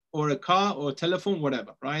someone, or a car or a telephone,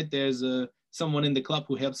 whatever, right? There's someone in the club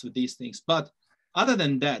who helps with these things. But other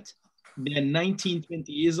than that, they're 19,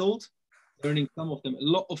 20 years old, earning, some of them, a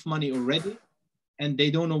lot of money already, and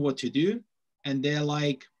they don't know what to do. And they're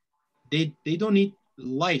like, they don't need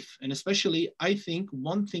life. And especially, I think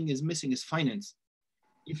one thing is missing is finance.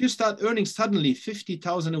 If you start earning suddenly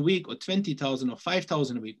 50,000 a week, or 20,000 or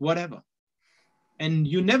 5,000 a week, whatever, and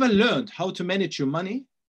you never learned how to manage your money.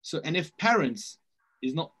 So, and if parents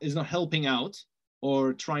is not helping out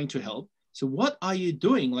or trying to help, so what are you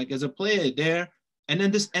doing like as a player there? And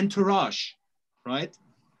then this entourage, right?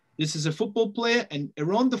 This is a football player, and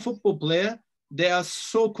around the football player, there are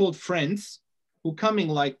so-called friends who coming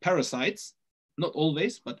like parasites, not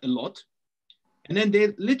always, but a lot. And then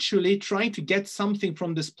they're literally trying to get something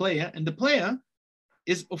from this player. And the player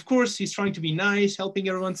is, of course, he's trying to be nice, helping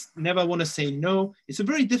everyone, never want to say no. It's a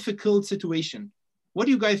very difficult situation. What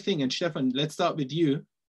do you guys think? And Stephane, let's start with you.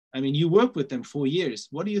 I mean, you work with them for years.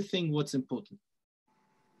 What do you think, what's important?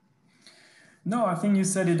 No, I think you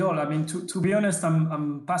said it all. I mean, to be honest,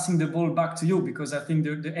 I'm passing the ball back to you, because I think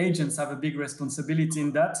the agents have a big responsibility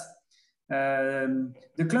in that.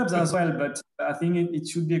 The clubs as well, but I think it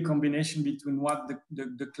should be a combination between what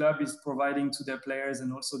the club is providing to their players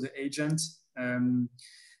and also the agent.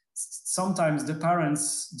 Sometimes the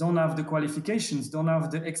parents don't have the qualifications, don't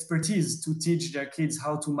have the expertise to teach their kids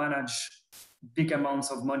how to manage big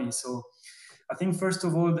amounts of money. So I think, first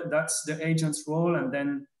of all, that's the agent's role. And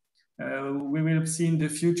then we will see in the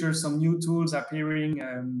future some new tools appearing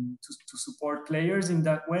to support players in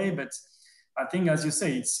that way. But I think, as you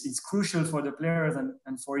say, it's crucial for the players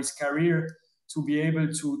and for his career to be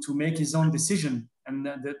able to make his own decision. And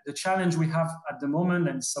the challenge we have at the moment,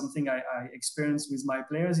 and something I experience with my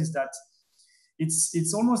players, is that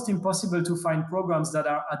it's almost impossible to find programs that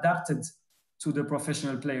are adapted to the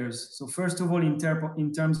professional players. So first of all,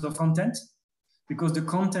 in terms of content, because the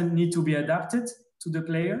content need to be adapted to the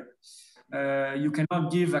player. You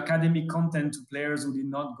cannot give academic content to players who did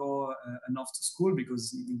not go enough to school,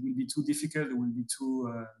 because it will be too difficult, it will be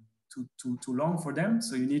too long for them.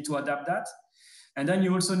 So you need to adapt that. And then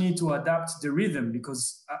you also need to adapt the rhythm,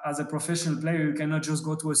 because as a professional player, you cannot just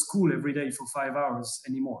go to a school every day for 5 hours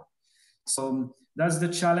anymore. So that's the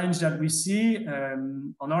challenge that we see.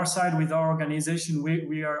 On our side, with our organization,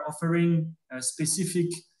 we are offering a specific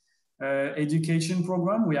education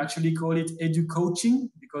program. We actually call it edu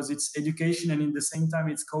coaching, because it's education and in the same time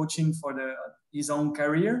it's coaching for his own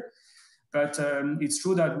career. But it's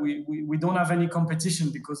true that we don't have any competition,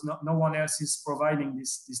 because no one else is providing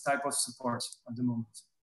this type of support at the moment.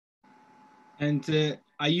 And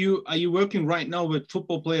are you working right now with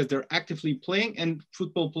football players that are actively playing and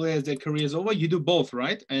football players their career is over? You do both,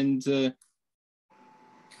 right? And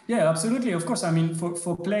yeah, absolutely. Of course. I mean,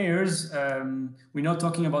 for players, we're not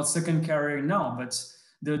talking about second career now, but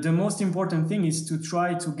the most important thing is to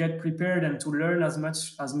try to get prepared and to learn as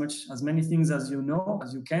many things as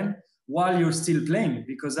you can while you're still playing.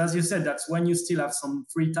 Because as you said, that's when you still have some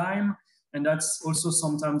free time. And that's also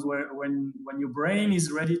sometimes when your brain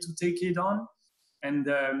is ready to take it on, and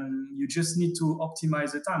you just need to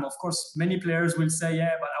optimize the time. Of course, many players will say,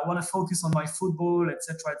 yeah, but I want to focus on my football,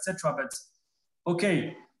 etc., etc. But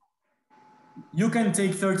okay, you can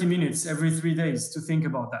take 30 minutes every 3 days to think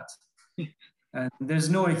about that. And there's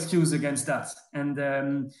no excuse against that.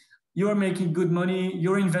 And you're making good money,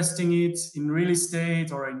 you're investing it in real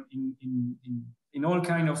estate or in all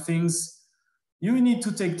kind of things. You need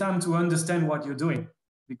to take time to understand what you're doing,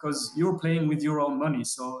 because you're playing with your own money.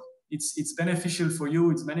 So it's beneficial for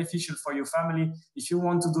you, it's beneficial for your family. If you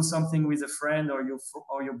want to do something with a friend or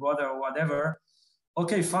your brother or whatever,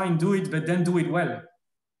 okay, fine, do it, but then do it well.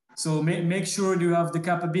 So make sure you have the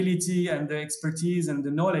capability and the expertise and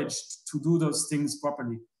the knowledge to do those things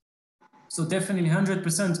properly. So definitely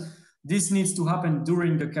 100%, this needs to happen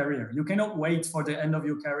during the career. You cannot wait for the end of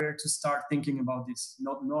your career to start thinking about this.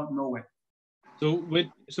 No way.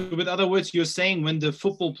 So with other words, you're saying when the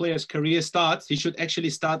football player's career starts, he should actually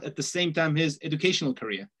start at the same time his educational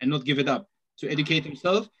career and not give it up, to educate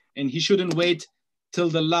himself. And he shouldn't wait till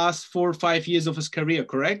the last 4 or 5 years of his career,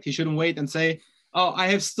 correct? He shouldn't wait and say, oh, I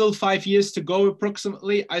have still 5 years to go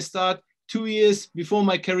approximately. I start 2 years before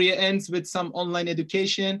my career ends with some online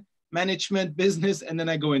education, management, business, and then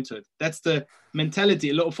I go into it. That's the mentality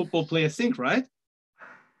a lot of football players think, right?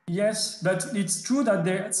 Yes, but it's true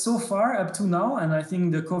that so far up to now, and I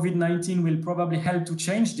think the COVID-19 will probably help to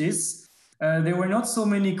change this, there were not so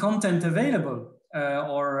many content available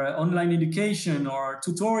or online education or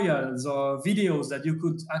tutorials or videos that you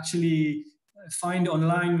could actually find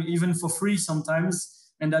online even for free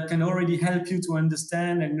sometimes, and that can already help you to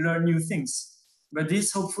understand and learn new things. But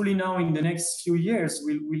this hopefully now in the next few years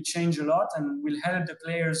will change a lot and will help the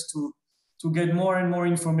players to get more and more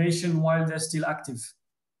information while they're still active.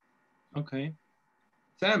 Okay.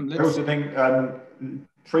 Sam, I also think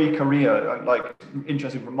pre-career, like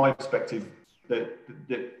interesting from my perspective, that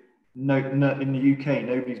no, in the UK,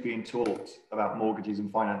 nobody's being taught about mortgages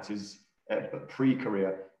and finances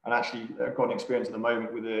pre-career. And actually, I've got an experience at the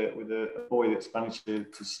moment with a boy that's managed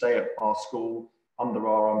to stay at our school under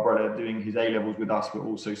our umbrella, doing his A-levels with us, but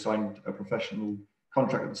also signed a professional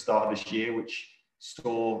contract at the start of this year, which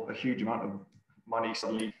saw a huge amount of money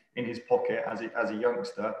suddenly in his pocket as a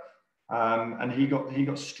youngster. And he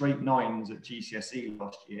got straight 9s at GCSE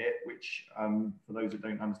last year, which for those that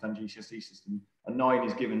don't understand GCSE system, a 9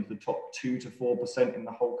 is given to the top 2 to 4% in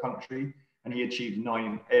the whole country, and he achieved 9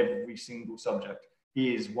 in every single subject.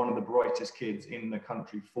 He is one of the brightest kids in the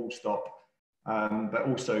country, full stop, but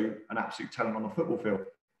also an absolute talent on the football field.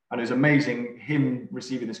 And it was amazing him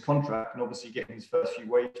receiving this contract and obviously getting his first few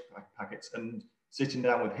wage packets and sitting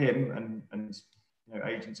down with him and you know,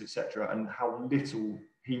 agents, etc., and how little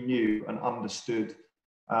he knew and understood.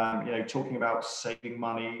 You know, talking about saving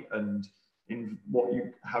money and in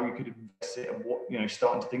how you could invest it and what, you know,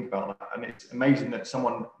 starting to think about that. And it's amazing that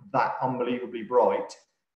someone that unbelievably bright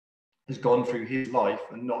has gone through his life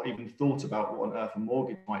and not even thought about what on earth a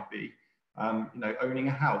mortgage might be. You know, owning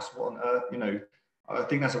a house, what on earth, you know, I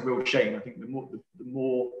think that's a real shame. I think the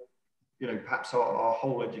more you know, perhaps our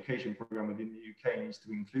whole education program within the UK needs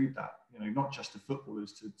to include that, you know, not just to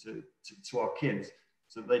footballers, to our kids,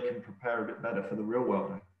 so that they can prepare a bit better for the real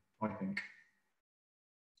world, I think.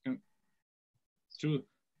 It's true.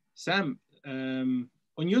 Sam, on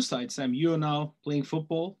your side, Sam, you're now playing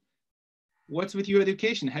football. What's with your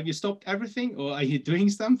education? Have you stopped everything, or are you doing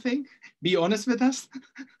something? Be honest with us.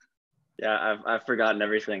 Yeah, I've forgotten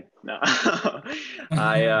everything. No,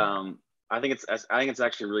 I think it's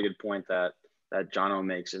actually a really good point that that Jono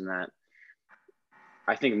makes, in that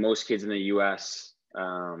I think most kids in the U.S.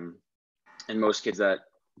 And most kids that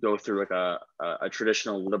go through like a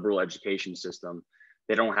traditional liberal education system,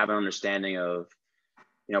 they don't have an understanding of,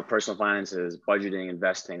 you know, personal finances, budgeting,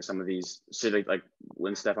 investing, some of these civic, like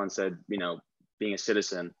when Stephane said, you know, being a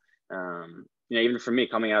citizen. You know, even for me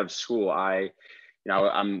coming out of school, I'm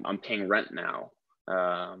paying rent now.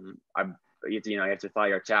 You have to file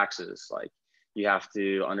your taxes. Like, you have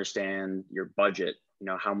to understand your budget. You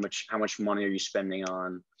know, how much money are you spending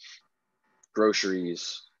on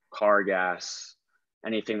groceries, car gas,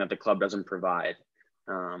 anything that the club doesn't provide.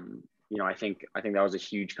 You know, I think that was a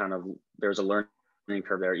huge there's a learning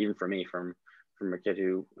curve there, even for me, from a kid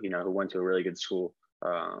who went to a really good school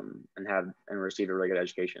and received a really good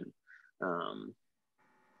education.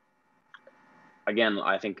 Again,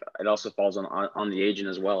 I think it also falls on the agent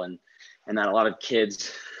as well, and that a lot of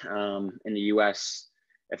kids in the U.S.,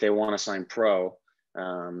 if they want to sign pro,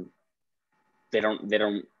 they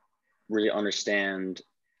don't really understand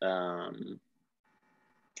a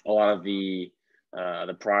lot of the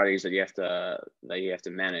priorities that you have to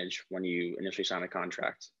manage when you initially sign a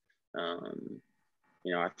contract. You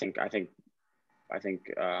know, I think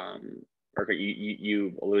Erkut,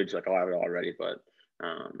 you alluded to like a lot of it already, but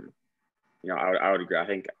you know, I would agree. I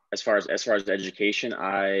think as far as the education,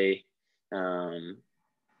 I'm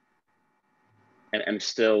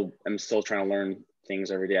still trying to learn things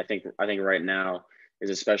every day. I think right now is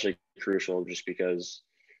especially crucial, just because,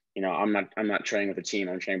 you know, I'm not training with a team.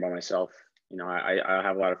 I'm training by myself. You know, I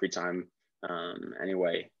have a lot of free time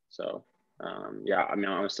anyway. So yeah, I mean,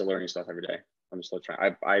 I'm still learning stuff every day. I'm still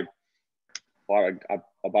trying. I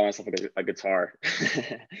bought myself a guitar,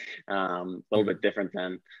 a little bit different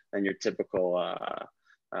than your typical,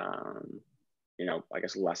 you know, I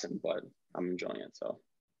guess lesson, but I'm enjoying it. So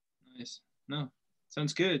nice. No,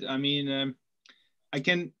 sounds good. I mean,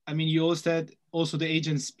 you all said also the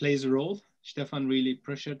agents plays a role. Stephane really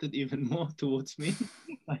pressured it even more towards me,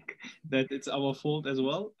 like that it's our fault as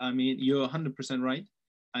well. I mean, you're 100% right.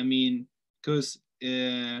 I mean, because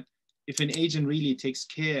if an agent really takes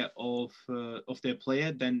care of their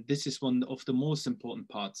player, then this is one of the most important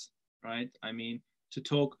parts, right? I mean, to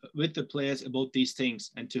talk with the players about these things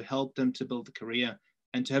and to help them to build a career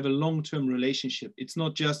and to have a long-term relationship. It's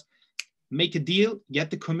not just make a deal, get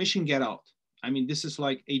the commission, get out. I mean, this is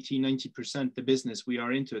like 80-90% the business we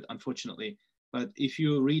are into it, unfortunately. But if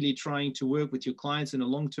you're really trying to work with your clients in a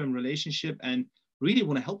long-term relationship and really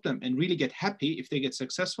want to help them and really get happy if they get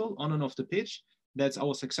successful on and off the pitch, that's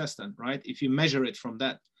our success then, right? If you measure it from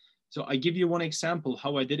that. So I give you one example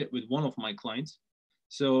how I did it with one of my clients.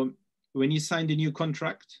 So when he signed a new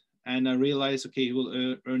contract and I realized, okay, he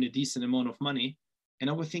will earn a decent amount of money. And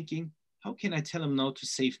I was thinking, how can I tell him now to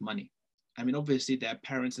save money? I mean, obviously there are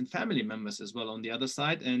parents and family members as well on the other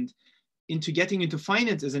side. And getting into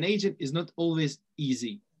finance as an agent is not always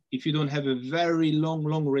easy if you don't have a very long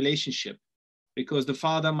relationship, because the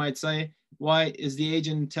father might say, why is the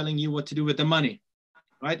agent telling you what to do with the money,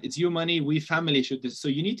 right? It's your money, we family should do. So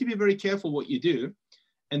you need to be very careful what you do.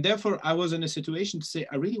 And therefore I was in a situation to say,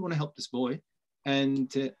 I really want to help this boy. And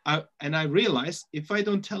I realized if I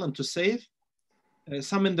don't tell him to save,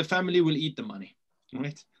 some in the family will eat the money,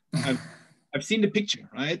 right? I've seen the picture,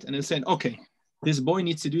 right? And I'm saying, okay, this boy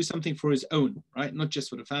needs to do something for his own, right? Not just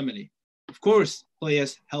for the family. Of course,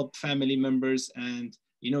 players help family members and,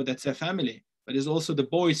 you know, that's their family, but it's also the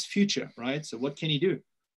boy's future, right? So what can he do?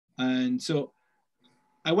 And so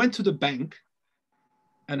I went to the bank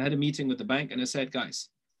and had a meeting with the bank and I said, guys,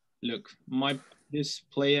 look, this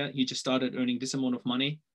player, he just started earning this amount of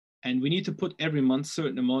money and we need to put every month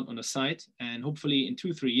certain amount on the side, and hopefully in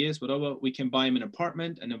 2-3 years, whatever, we can buy him an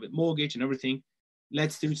apartment and with mortgage and everything.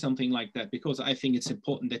 Let's do something like that because I think it's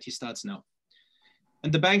important that he starts now.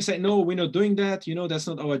 And the bank said, no, we're not doing that. You know, that's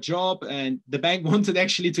not our job. And the bank wanted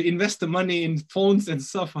actually to invest the money in phones and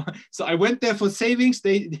stuff. So I went there for savings.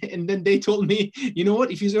 And then they told me, you know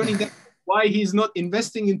what, if he's earning that, why he's not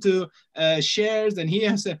investing into shares? And he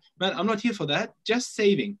has said, man, I'm not here for that. Just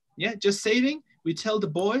saving. Yeah, just saving. We tell the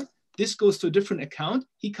boy, this goes to a different account.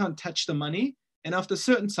 He can't touch the money. And after a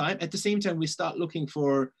certain time, at the same time, we start looking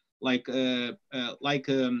for like a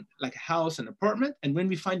house, an apartment. And when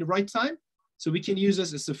we find the right time, so we can use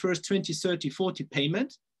this as the first 20, 30, 40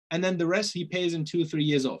 payment. And then the rest he pays in 2-3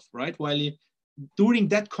 years off, right? While during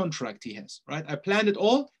that contract he has, right? I planned it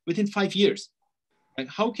all within 5 years. Like,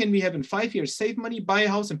 how can we have in 5 years save money, buy a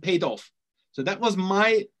house and pay it off? So that was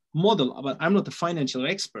my model, but I'm not a financial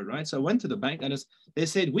expert, right? So I went to the bank and they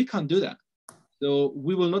said, we can't do that. So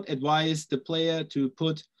we will not advise the player to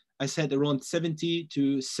put, I said, around 70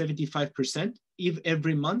 to 75%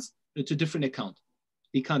 every month to a different account.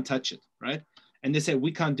 He can't touch it, right? And they said,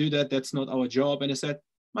 we can't do that. That's not our job. And I said,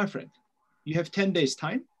 my friend, you have 10 days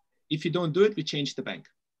time. If you don't do it, we change the bank.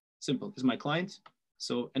 Simple. He's my client.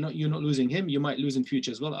 So, and you're not losing him. You might lose in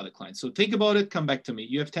future as well, other clients. So think about it. Come back to me.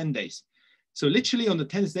 You have 10 days. So literally on the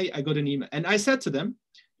 10th day, I got an email. And I said to them,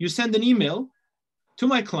 you send an email to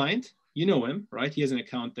my client. You know him, right? He has an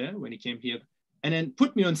account there when he came here. And then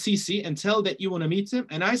put me on CC and tell that you want to meet him.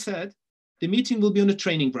 And I said, the meeting will be on the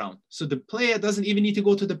training ground. So the player doesn't even need to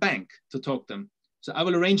go to the bank to talk to them. So I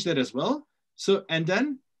will arrange that as well. So, and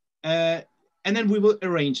then we will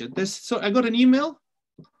arrange it. So I got an email.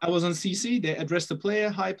 I was on CC. They addressed the player,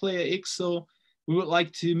 hi player X. So we would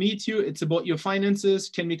like to meet you. It's about your finances.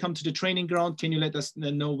 Can we come to the training ground? Can you let us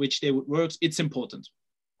know which day would work? It's important.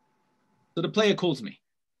 So the player calls me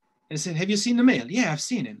and said, have you seen the mail? Yeah, I've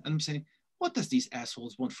seen it. And I'm saying, what does these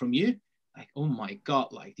assholes want from you? Like, oh my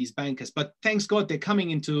God, like these bankers. But thanks God, they're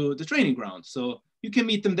coming into the training ground. So you can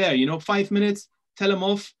meet them there, 5 minutes, tell them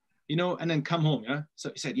off, and then come home. Yeah.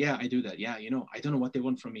 So he said, yeah, I do that. Yeah. I don't know what they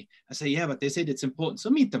want from me. I say, yeah, but they said it's important. So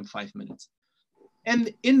meet them 5 minutes.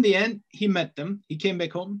 And in the end, he met them. He came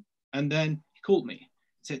back home and then he called me. He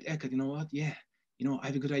said, Erkut, you know what? Yeah. I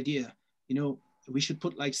have a good idea. We should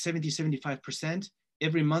put like 70-75%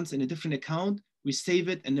 every month in a different account. We save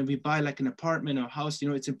it and then we buy like an apartment or house.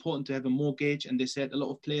 It's important to have a mortgage. And they said a lot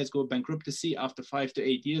of players go bankruptcy after 5 to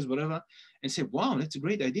 8 years, whatever. And said, wow, that's a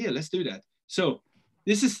great idea. Let's do that. So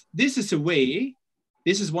this is a way.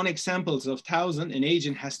 This is one example of 1,000 an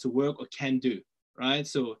agent has to work or can do, right?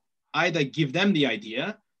 So either give them the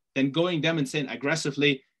idea, then going them and saying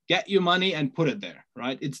aggressively, get your money and put it there,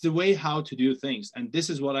 right? It's the way how to do things. And this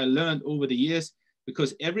is what I learned over the years,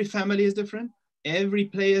 because every family is different. Every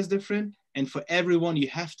player is different. And for everyone, you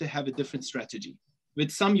have to have a different strategy. With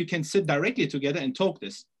some, you can sit directly together and talk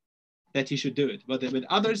this, that you should do it. But with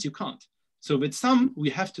others, you can't. So with some, we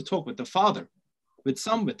have to talk with the father, with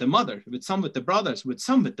some, with the mother, with some, with the brothers, with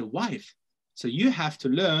some, with the wife. So you have to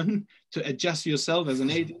learn to adjust yourself as an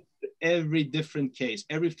agent to every different case.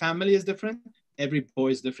 Every family is different. Every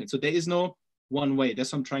boy is different. So there is no one way.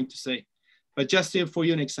 That's what I'm trying to say. But just here for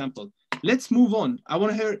you an example. Let's move on. I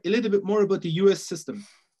want to hear a little bit more about the US system.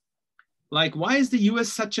 Like, why is the US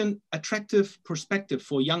such an attractive perspective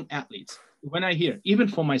for young athletes? When I hear, even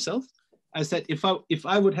for myself, I said, if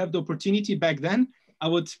I would have the opportunity back then, I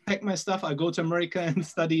would pack my stuff, I go to America and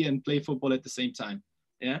study and play football at the same time.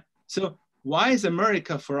 Yeah. So why is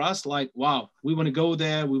America for us like, wow, we want to go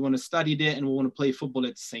there, we want to study there, and we want to play football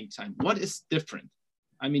at the same time? What is different?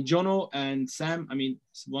 I mean, Jono and Sam,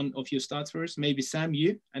 one of you starts first, maybe Sam,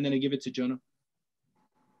 you, and then I give it to Jono.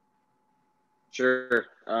 Sure.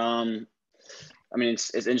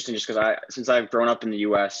 It's interesting just because since I've grown up in the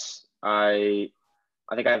U.S., I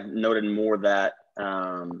think I've noted more that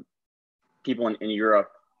people in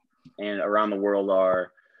Europe and around the world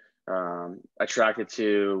are attracted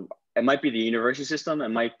to. It might be the university system. It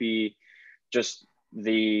might be just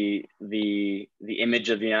the image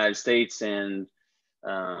of the United States and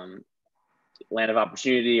land of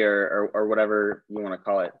opportunity or whatever you want to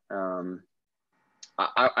call it.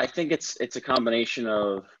 I think it's a combination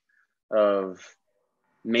of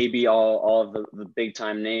maybe all of the big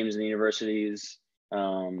time names in the universities.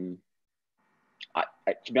 To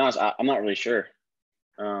be honest, I'm not really sure.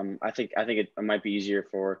 I think it might be easier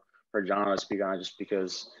for Jono to speak on it, just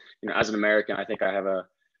because as an American, I think I have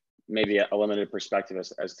maybe a limited perspective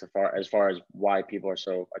as far as why people are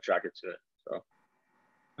so attracted to it. So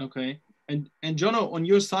okay, and Jono, on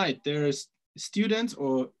your side, there's students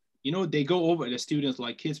or they go over the students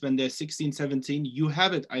like kids when they're 16, 17. You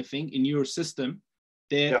have it, I think, in your system.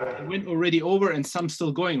 They went already over and some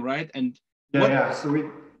still going, right? And So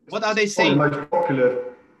what are they saying? The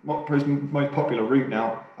most popular route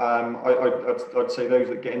now. I'd say those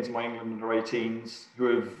that get into my England under 18s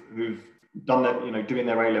who've done that, doing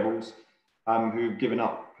their A levels, who've given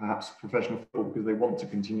up perhaps professional football because they want to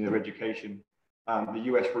continue their education. The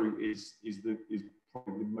US route is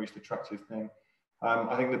probably the most attractive thing.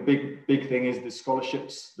 I think the big thing is the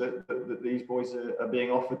scholarships that these boys are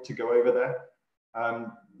being offered to go over there.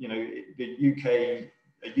 The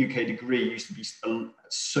UK degree used to be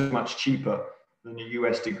so much cheaper than a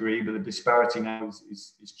US degree, but the disparity now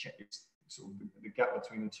is sort of the gap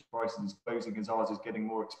between the two prices is closing as ours is getting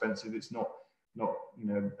more expensive. It's not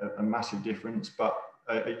a massive difference, but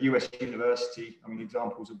a US university,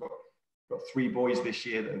 examples have got 3 boys this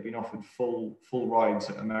year that have been offered full rides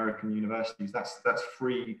at American universities. That's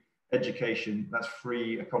free education, that's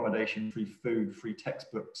free accommodation, free food, free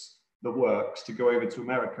textbooks, the works, to go over to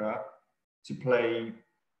America to play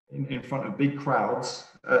in front of big crowds,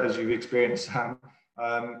 as you've experienced, Sam,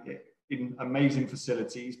 in amazing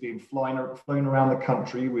facilities, being flown around the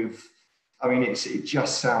country with, I mean, it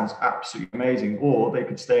just sounds absolutely amazing. Or they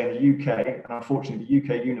could stay in the UK, and unfortunately,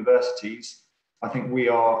 the UK universities, I think we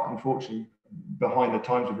are unfortunately behind the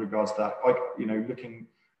times with regards to that. You know, looking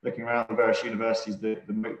around the various universities,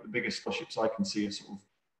 the biggest scholarships I can see are sort of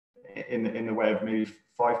in the way of maybe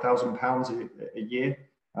 £5,000 a year,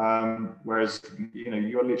 whereas you know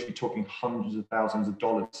you're literally talking hundreds of thousands of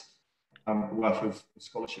dollars worth of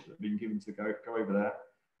scholarship that have been given to go over there.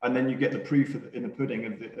 And then you get the proof in the pudding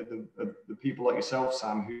of the people like yourself,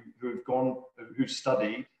 Sam, who've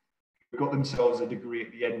studied, who got themselves a degree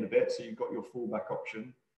at the end of it. So you've got your fallback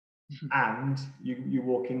option, and you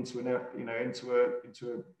walk into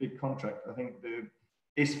a big contract. I think the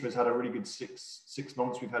ISFA's had a really good six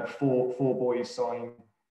months. We've had four boys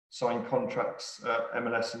sign contracts at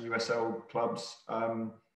MLS and USL clubs.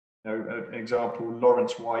 You know, an example,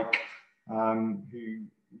 Lawrence Wyke, who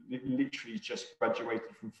literally just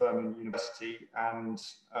graduated from Furman University, and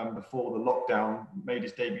before the lockdown made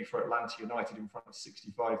his debut for Atlanta United in front of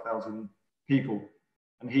 65,000 people,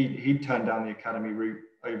 and he turned down the academy route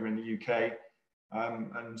over in the UK,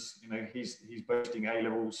 and you know he's boasting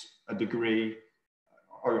A-levels, a degree.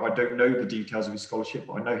 I don't know the details of his scholarship,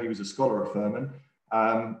 but I know he was a scholar at Furman,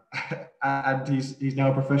 and he's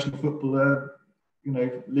now a professional footballer, you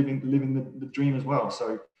know, living the dream as well.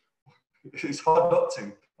 So it's hard not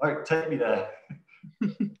to. Like, take me there.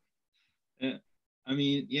 I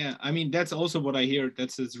mean, that's also what I hear.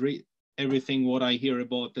 That's everything what I hear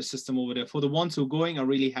about the system over there. For the ones who are going, are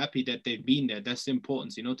really happy that they've been there. That's the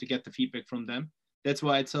importance, you know, to get the feedback from them. That's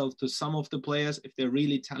why I tell to some of the players, if they're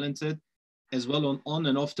really talented, as well on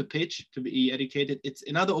and off the pitch, to be educated, it's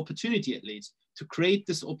another opportunity at least to create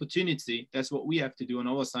this opportunity. That's what we have to do on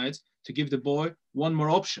our sides, to give the boy one more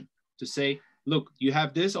option, to say, look, you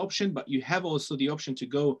have this option, but you have also the option to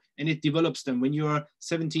go, and it develops them. When you're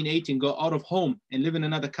 17, 18, go out of home and live in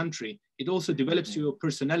another country, it also develops your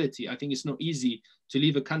personality. I think it's not easy to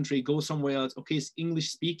leave a country, go somewhere else. Okay, it's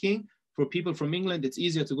English speaking. For people from England, it's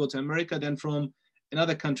easier to go to America than from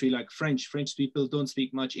another country like French. French people don't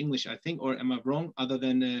speak much English, I think, or am I wrong, other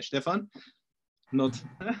than Stephane? Not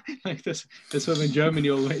like this. That's why in Germany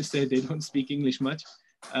always say they don't speak English much.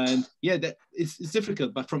 And yeah, that it's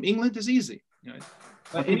difficult, but from England it's easy. You know?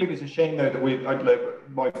 I do think it's a shame though that I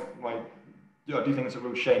do think it's a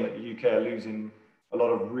real shame that the UK are losing a lot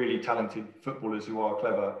of really talented footballers who are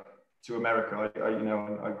clever to America.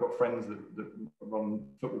 I've got friends that run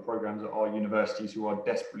football programs at our universities who are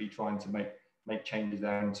desperately trying to make changes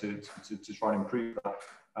there and to try and improve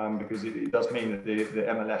that, because it does mean that the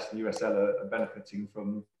MLS and USL are benefiting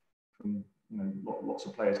from you know lots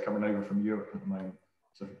of players coming over from Europe at the moment.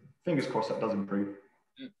 So fingers crossed that does improve.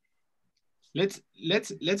 Let's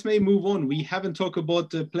maybe move on. We haven't talked about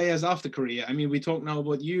the players after career. I mean, we talk now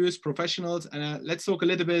about youth, professionals, and let's talk a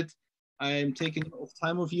little bit. I'm taking off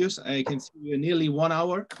time of use. I can see you're nearly 1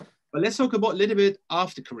 hour, but let's talk about a little bit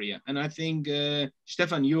after career. And I think,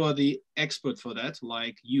 Stephane, you are the expert for that.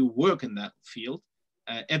 Like, you work in that field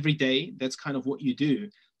every day. That's kind of what you do.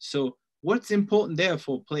 So what's important there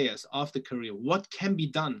for players after career? What can be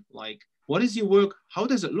done? Like, what is your work? How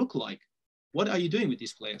does it look like? What are you doing with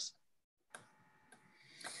these players?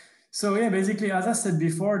 So yeah, basically, as I said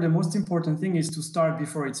before, the most important thing is to start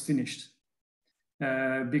before it's finished.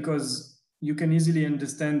 Because you can easily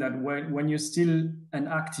understand that when you're still an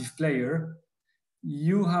active player,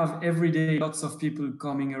 you have every day lots of people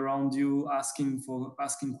coming around you, asking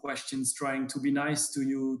questions, trying to be nice to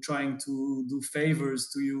you, trying to do favors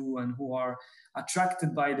to you, and who are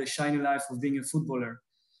attracted by the shiny life of being a footballer.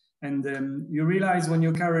 And you realize when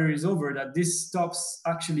your career is over that this stops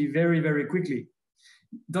actually very, very quickly.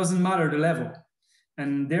 Doesn't matter the level.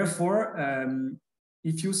 And therefore,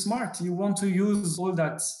 if you're smart, you want to use all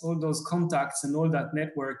those contacts and all that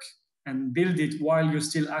network and build it while you're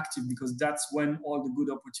still active, because that's when all the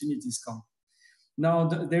good opportunities come. Now,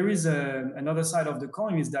 there is another side of the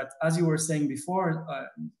coin, is that, as you were saying before,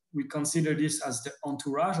 we consider this as the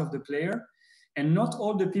entourage of the player. And not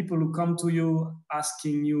all the people who come to you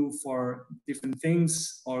asking you for different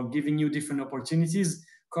things or giving you different opportunities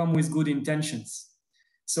come with good intentions.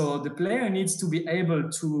 So the player needs to be able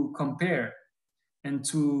to compare and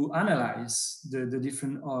to analyze the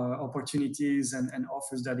different opportunities and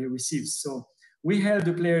offers that he receives. So we help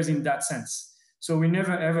the players in that sense. So we're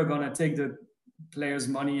never ever gonna take the player's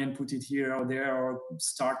money and put it here or there, or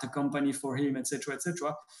start a company for him, etc.,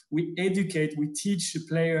 etc. We educate, we teach the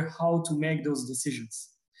player how to make those decisions.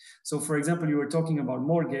 So for example, you were talking about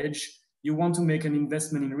mortgage. You want to make an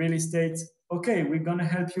investment in real estate. Okay, we're gonna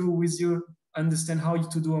help you with your understand how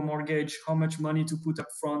to do a mortgage, how much money to put up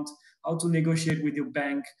front, how to negotiate with your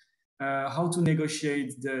bank, how to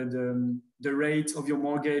negotiate the rate of your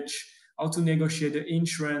mortgage, how to negotiate the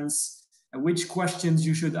insurance, which questions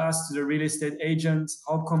you should ask to the real estate agent,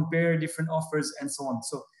 how compare different offers, and so on.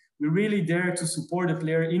 So we're really there to support the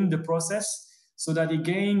player in the process so that he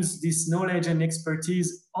gains this knowledge and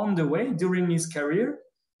expertise on the way during his career.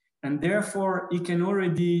 And therefore, he can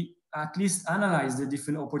already at least analyze the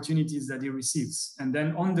different opportunities that he receives. And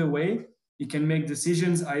then on the way, he can make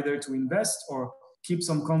decisions either to invest or keep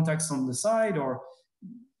some contacts on the side, or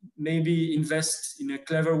maybe invest in a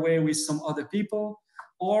clever way with some other people,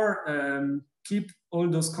 or keep all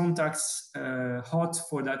those contacts hot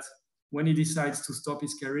for that. When he decides to stop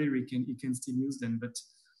his career, he can still use them. But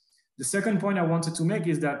the second point I wanted to make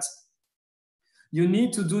is that you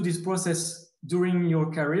need to do this process during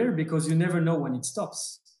your career because you never know when it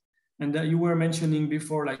stops. And that you were mentioning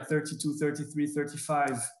before, like 32, 33,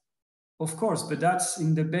 35, of course, but that's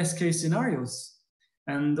in the best case scenarios.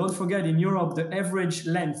 And don't forget, in Europe, the average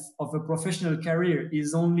length of a professional career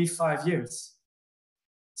is only 5 years.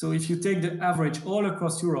 So if you take the average all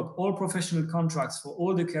across Europe, all professional contracts for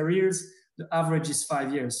all the careers, the average is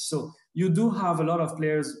 5 years. So you do have a lot of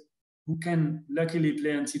players who can luckily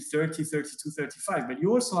play until 30, 32, 35, but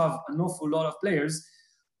you also have an awful lot of players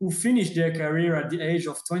who finish their career at the age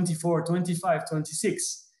of 24, 25,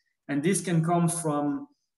 26. And this can come from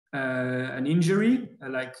an injury,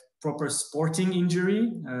 like proper sporting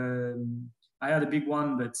injury. I had a big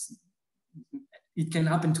one, but it can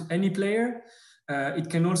happen to any player. It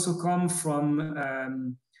can also come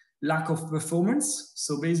from lack of performance.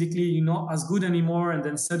 So basically, you're not as good anymore, and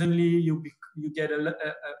then suddenly you get a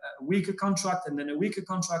weaker contract, and then a weaker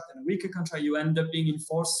contract, and a weaker contract. You end up being in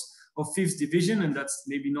fourth or fifth division, and that's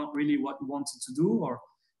maybe not really what you wanted to do, or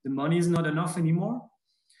the money is not enough anymore.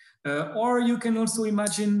 Or you can also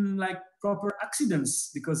imagine like proper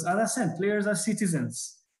accidents, because as I said, players are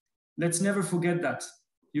citizens. Let's never forget that.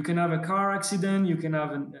 You can have a car accident, you can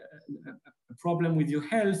have a problem with your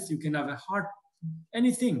health, you can have a heart,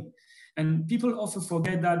 anything. And people often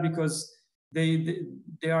forget that because they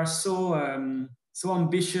are so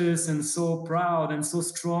ambitious and so proud and so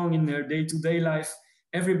strong in their day-to-day life.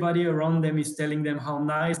 Everybody around them is telling them how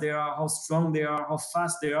nice they are, how strong they are, how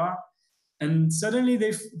fast they are. And suddenly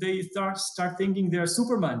they start thinking they're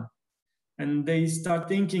Superman. And they start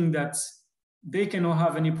thinking that they cannot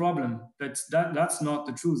have any problem. But that's not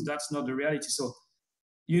the truth. That's not the reality. So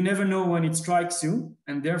you never know when it strikes you.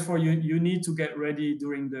 And therefore, you need to get ready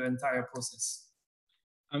during the entire process.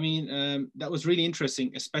 I mean, that was really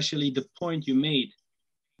interesting, especially the point you made.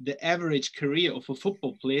 The average career of a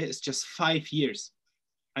football player is just 5 years.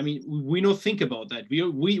 I mean, we don't think about that.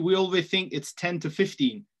 We always think it's 10 to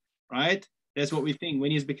 15, right? That's what we think.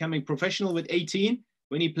 When he's becoming professional with 18,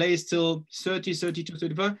 when he plays till 30, 32,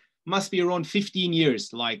 35, must be around 15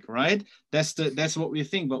 years, like, right? That's what we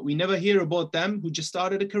think. But we never hear about them who just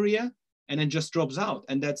started a career and then just drops out.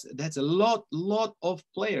 And that's a lot of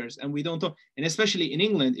players. And we don't talk, and especially in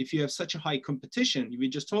England, if you have such a high competition, we're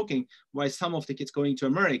just talking why some of the kids going to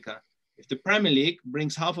America. If the Premier League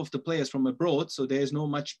brings half of the players from abroad, so there's no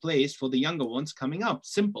much place for the younger ones coming up.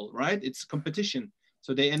 Simple, right? It's competition.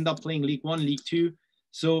 So they end up playing League One, League Two.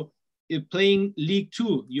 So if playing League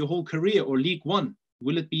Two your whole career or League One,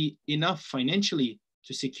 will it be enough financially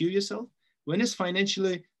to secure yourself? When is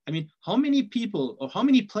financially, I mean, how many people or how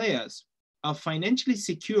many players are financially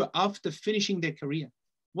secure after finishing their career?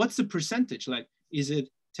 What's the percentage? Like, is it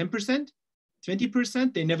 10%?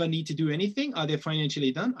 20%? They never need to do anything? Are they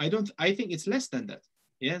financially done? I think it's less than that.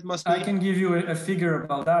 Yeah, it must be. I can give you a figure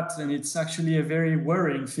about that, and it's actually a very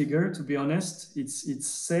worrying figure, to be honest. It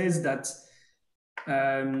says that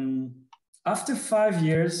after 5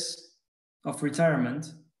 years of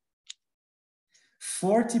retirement,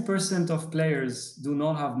 40% of players do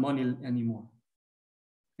not have money anymore.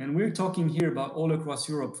 And we're talking here about all across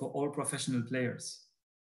Europe for all professional players.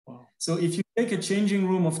 Wow. So if you take a changing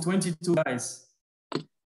room of 22 guys,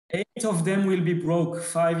 8 of them will be broke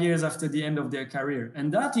 5 years after the end of their career.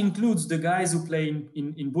 And that includes the guys who play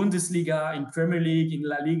in Bundesliga, in Premier League, in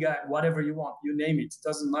La Liga, whatever you want, you name it,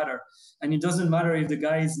 doesn't matter. And it doesn't matter if the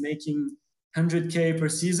guy is making 100K per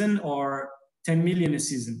season or 10 million a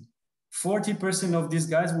season. 40% of these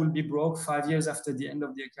guys will be broke 5 years after the end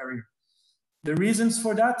of their career. The reasons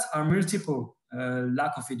for that are multiple.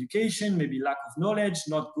 Lack of education, maybe lack of knowledge,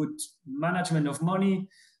 not good management of money,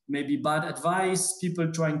 maybe bad advice,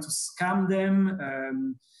 people trying to scam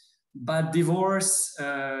them, bad divorce,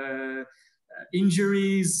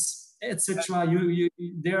 injuries, etc.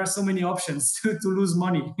 There are so many options to lose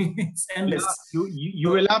money. It's endless. Yeah, you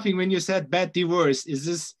were laughing when you said bad divorce. Is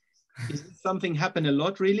this something happen a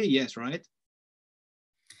lot, really? Yes, right?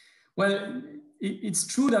 Well, it's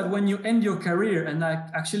true that when you end your career, and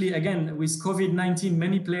actually, again, with COVID-19,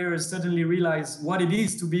 many players suddenly realize what it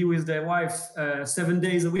is to be with their wife 7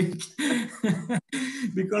 days a week.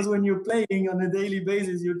 Because when you're playing on a daily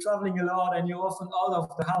basis, you're traveling a lot and you're often out of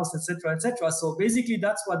the house, etc., etc. So basically,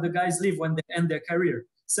 that's what the guys live when they end their career.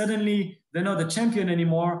 Suddenly, they're not a champion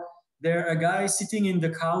anymore. They're a guy sitting in the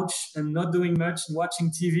couch and not doing much, watching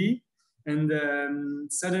TV. And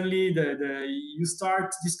suddenly you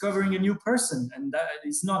start discovering a new person, and that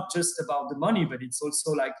it's not just about the money, but it's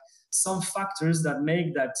also like some factors that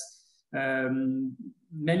make that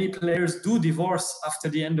many players do divorce after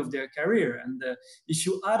the end of their career. And if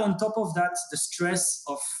you add on top of that the stress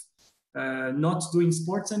of not doing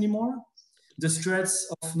sports anymore, the stress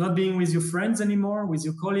of not being with your friends anymore, with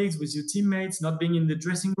your colleagues, with your teammates, not being in the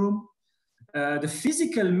dressing room, the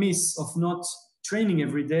physical miss of not training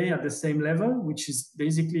every day at the same level, which is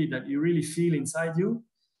basically that you really feel inside you.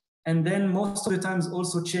 And then most of the times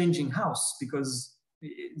also changing house, because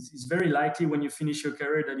it's very likely when you finish your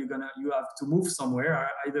career that you have to move somewhere,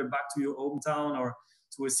 either back to your hometown or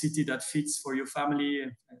to a city that fits for your family,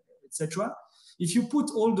 etc. If you put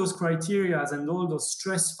all those criteria and all those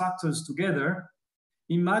stress factors together,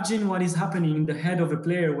 imagine what is happening in the head of a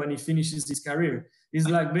player when he finishes his career. It's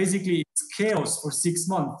like basically it's chaos for 6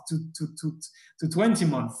 months to 20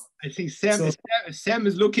 months. I think Sam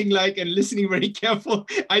is looking like and listening very careful.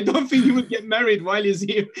 I don't think he will get married while he's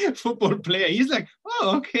here, football player. He's like,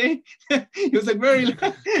 oh, okay. He was like, very,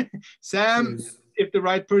 Sam, if the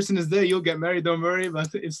right person is there, you'll get married, don't worry. But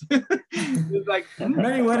it's like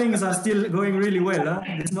many weddings are still going really well. Huh?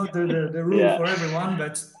 It's not the rule for everyone,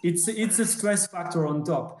 but it's a stress factor on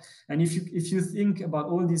top. And if you think about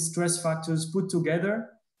all these stress factors put together,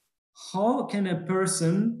 how can a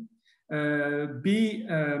person be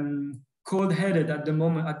cold-headed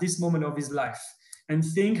at this moment of his life and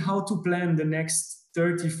think how to plan the next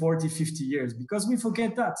 30, 40, 50 years? Because we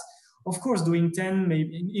forget that. Of course, doing 10,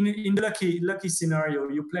 maybe in the lucky scenario,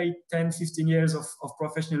 you play 10, 15 years of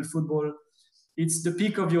professional football. It's the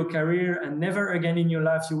peak of your career, and never again in your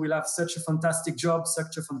life you will have such a fantastic job,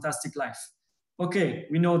 such a fantastic life. Okay,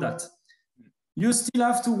 we know that. You still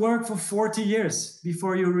have to work for 40 years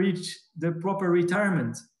before you reach the proper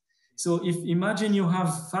retirement. So imagine you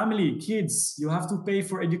have family, kids, you have to pay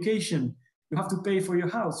for education, you have to pay for your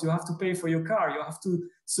house, you have to pay for your car, you have to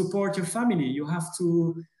support your family, you have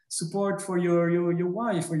to support for your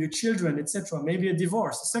wife or your children, etc. Maybe a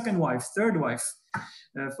divorce, a second wife, third wife,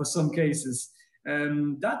 for some cases.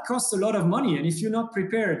 That costs a lot of money. And if you're not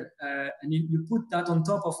prepared and you put that on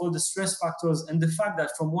top of all the stress factors and the fact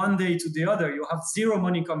that from one day to the other, you have zero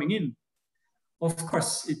money coming in, of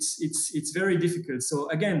course, it's very difficult. So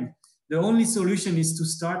again, the only solution is to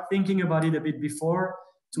start thinking about it a bit before,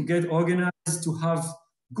 to get organized, to have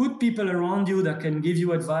good people around you that can give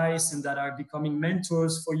you advice and that are becoming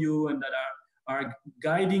mentors for you and that are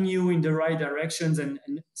guiding you in the right directions and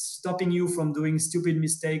stopping you from doing stupid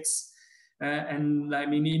mistakes. And I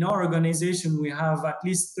mean, in our organization, we have at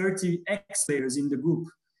least 30 ex-players in the group,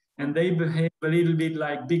 and they behave a little bit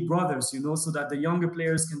like big brothers, you know, so that the younger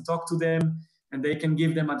players can talk to them and they can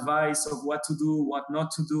give them advice of what to do, what not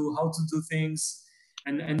to do, how to do things.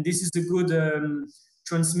 And this is a good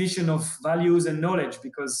transmission of values and knowledge,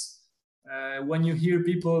 because when you hear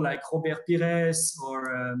people like Robert Pires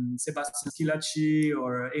or Sebastian Schilacci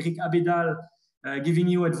or Eric Abidal giving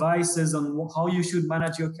you advices on how you should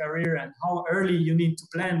manage your career and how early you need to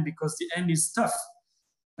plan, because the end is tough.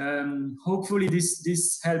 Hopefully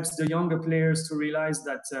this helps the younger players to realize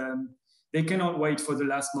that they cannot wait for the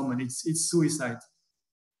last moment. It's suicide.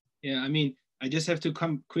 Yeah, I mean, I just have to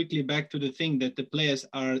come quickly back to the thing that the players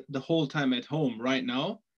are the whole time at home right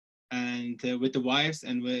now, and with the wives,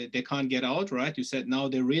 and they can't get out, right? You said now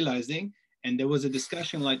they're realizing, and there was a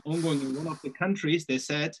discussion like ongoing in one of the countries. They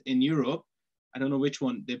said in Europe, I don't know which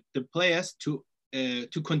one, the players to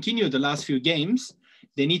continue the last few games,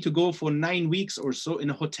 they need to go for 9 weeks or so in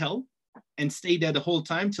a hotel and stay there the whole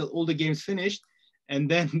time till all the games finished. And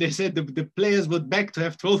then they said the players would beg to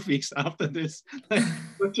have 12 weeks after this, like,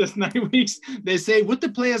 not just 9 weeks. They say, would the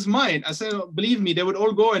players mind? I said, oh, believe me, they would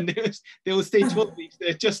all go and they will stay 12 weeks.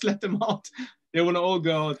 They just let them out. They want to all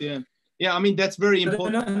go out. Yeah. Yeah, I mean, that's very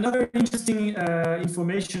important. Another interesting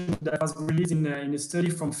information that was released in a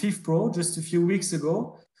study from FIFPro just a few weeks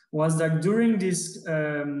ago was that during this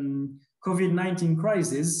COVID-19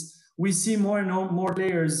 crisis, we see more and more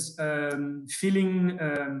players feeling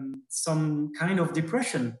some kind of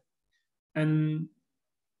depression. And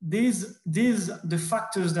the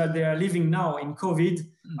factors that they are living now in COVID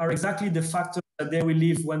are exactly the factors that they will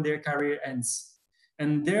live when their career ends.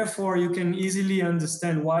 And therefore, you can easily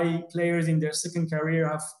understand why players in their second career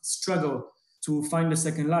have struggled to find a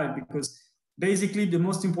second life, because basically the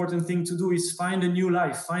most important thing to do is find a new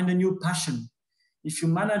life, find a new passion. If you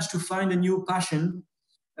manage to find a new passion,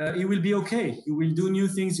 it will be okay. You will do new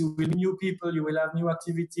things, you will meet new people, you will have new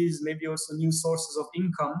activities, maybe also new sources of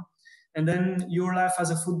income. And then your life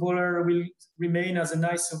as a footballer will remain as a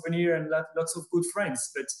nice souvenir and lots of good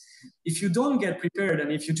friends. But if you don't get prepared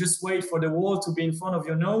and if you just wait for the wall to be in front of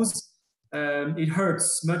your nose, it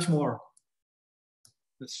hurts much more.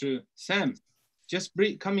 That's true. Sam, just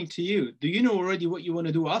coming to you, do you know already what you want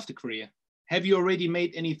to do after career? Have you already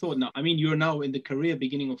made any thought? Now, I mean, you're now in the career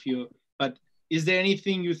beginning of your, but is there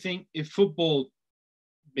anything you think if football,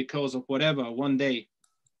 because of whatever, one day,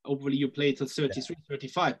 hopefully you play till 33,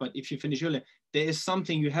 35, but if you finish earlier, there is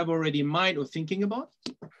something you have already in mind or thinking about?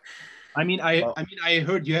 I mean, I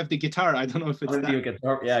heard you have the guitar. I don't know if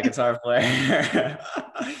it's guitar player.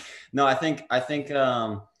 No, I think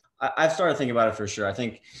I've started thinking about it for sure. I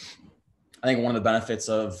think one of the benefits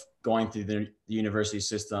of going through the university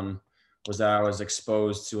system was that I was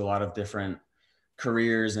exposed to a lot of different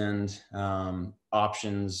careers and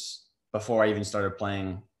options before I even started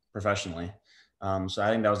playing professionally. So I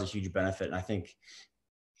think that was a huge benefit. And I think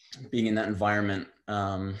being in that environment,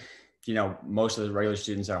 most of the regular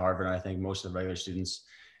students at Harvard, and I think most of the regular students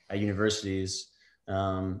at universities,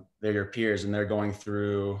 they're your peers and they're going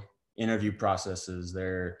through interview processes.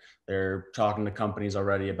 They're talking to companies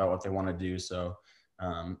already about what they want to do. So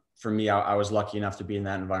for me, I was lucky enough to be in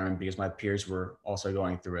that environment because my peers were also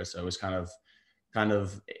going through it. So it was kind of,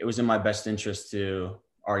 it was in my best interest to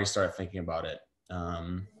already start thinking about it.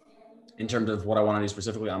 In terms of what I want to do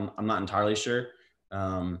specifically, I'm not entirely sure.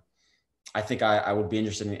 I think I would be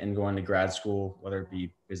interested in going to grad school, whether it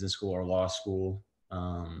be business school or law school,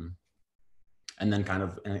 and then kind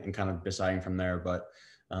of deciding from there. But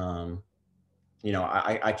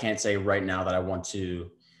I can't say right now that I want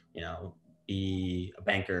to, be a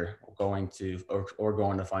banker, or go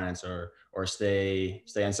into finance, or stay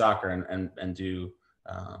in soccer and do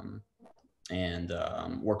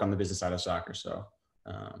work on the business side of soccer. So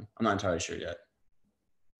I'm not entirely sure yet.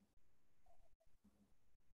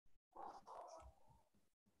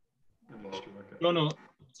 Jono,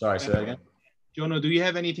 sorry, say that again. Jono, do you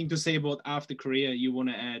have anything to say about after career you want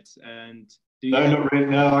to add? And no, not really.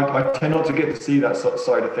 No, I tend not to get to see that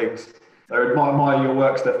side of things. I admire your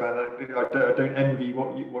work, Stephane. I don't envy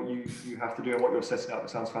what you have to do and what you're setting up. It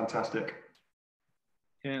sounds fantastic.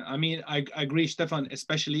 Yeah, I mean, I agree, Stephane,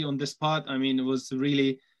 especially on this part. I mean, it was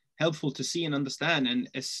really helpful to see and understand. And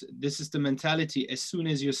this is the mentality. As soon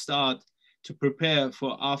as you start to prepare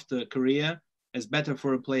for after career, as better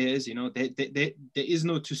for a player is, there is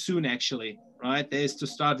no too soon, actually, right? There is to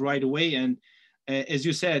start right away. And as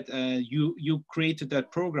you said, you created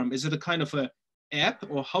that program. Is it a kind of a app,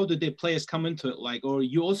 or how did the players come into it? Or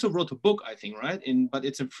you also wrote a book, I think, right? But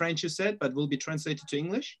it's in French, you said, but will be translated to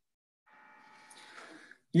English?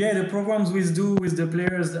 Yeah, the programs we do with the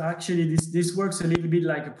players, actually, this works a little bit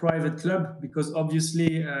like a private club, because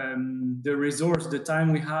obviously the resource, the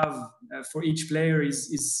time we have for each player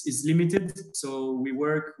is limited. So we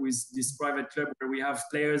work with this private club where we have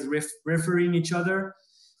players refereeing each other.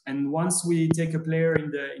 And once we take a player in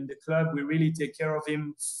the club, we really take care of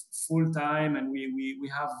him full time. And we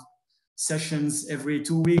have sessions every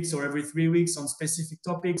 2 weeks or every 3 weeks on specific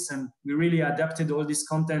topics. And we really adapted all this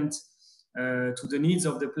content to the needs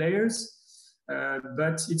of the players.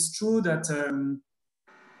 But it's true that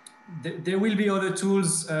there will be other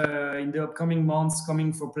tools in the upcoming months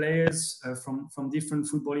coming for players from different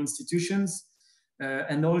football institutions.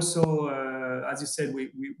 And also, as you said,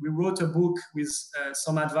 we wrote a book with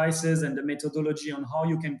some advices and the methodology on how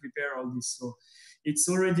you can prepare all this. So it's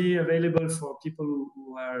already available for people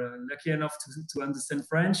who are lucky enough to understand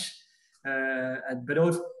French. But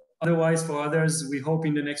otherwise, for others, we hope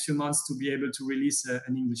in the next few months to be able to release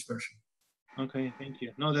an English version. Okay, thank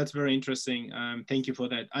you. No, that's very interesting. Thank you for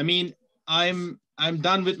that. I mean, I'm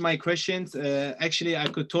done with my questions. Actually, I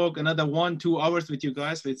could talk another 1-2 hours with you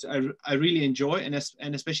guys, which I really enjoy,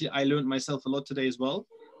 and especially I learned myself a lot today as well,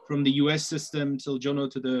 from the US system till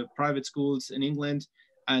Jono to the private schools in England,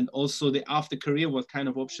 and also the after career, what kind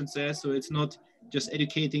of options there. So it's not just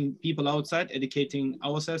educating people outside, educating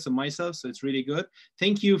ourselves and myself. So it's really good.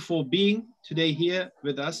 Thank you for being today here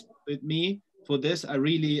with us, with me for this. I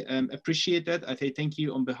really appreciate that. I say thank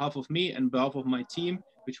you on behalf of me and behalf of my team,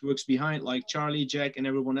 which works behind, like Charlie, Jack, and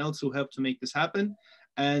everyone else who helped to make this happen.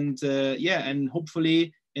 And yeah, and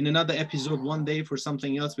hopefully in another episode one day for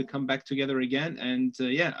something else. We come back together again. And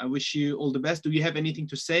yeah, I wish you all the best. Do you have anything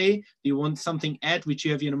to say? Do you want something add which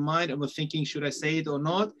you have in your mind? I was thinking, should I say it or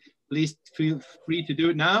not? Please feel free to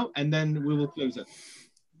do it now, and then we will close it.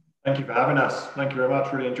 Thank you for having us. Thank you very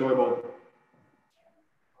much. Really enjoyable.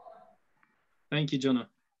 Thank you, Jono.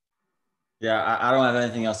 Yeah, I don't have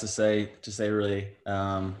anything else to say really.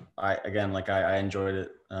 I enjoyed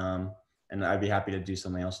it, and I'd be happy to do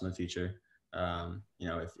something else in the future. You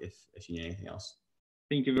know, if you need anything else.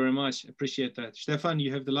 Thank you very much. Appreciate that. Stephane,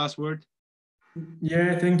 you have the last word.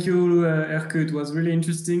 Yeah, thank you, Erkut. It was really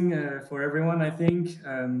interesting for everyone, I think.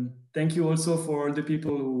 Thank you also for all the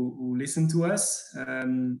people who listen to us.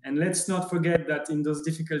 And let's not forget that in those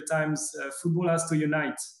difficult times, football has to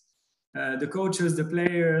unite. The coaches, the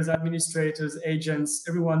players, administrators, agents,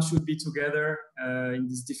 everyone should be together in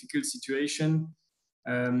this difficult situation.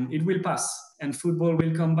 It will pass and football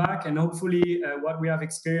will come back. And hopefully what we have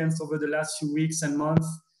experienced over the last few weeks and months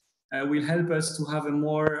will help us to have a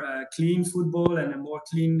more clean football and a more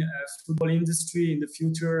clean football industry in the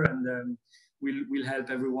future, and will help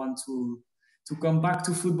everyone to come back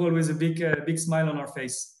to football with a big smile on our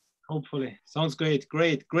face. Hopefully. Sounds great.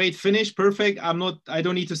 Great finish. Perfect. I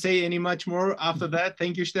don't need to say any much more after that.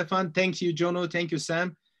 Thank you, Stephane. Thank you, Jono. Thank you,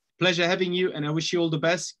 Sam. Pleasure having you, and I wish you all the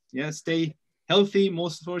best. Yeah, stay healthy,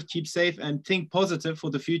 most of all, keep safe, and think positive for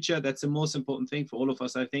the future. That's the most important thing for all of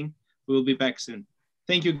us, I think. We'll be back soon.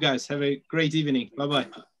 Thank you, guys. Have a great evening. Bye-bye.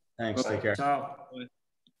 Thanks. Take care. Ciao. Bye.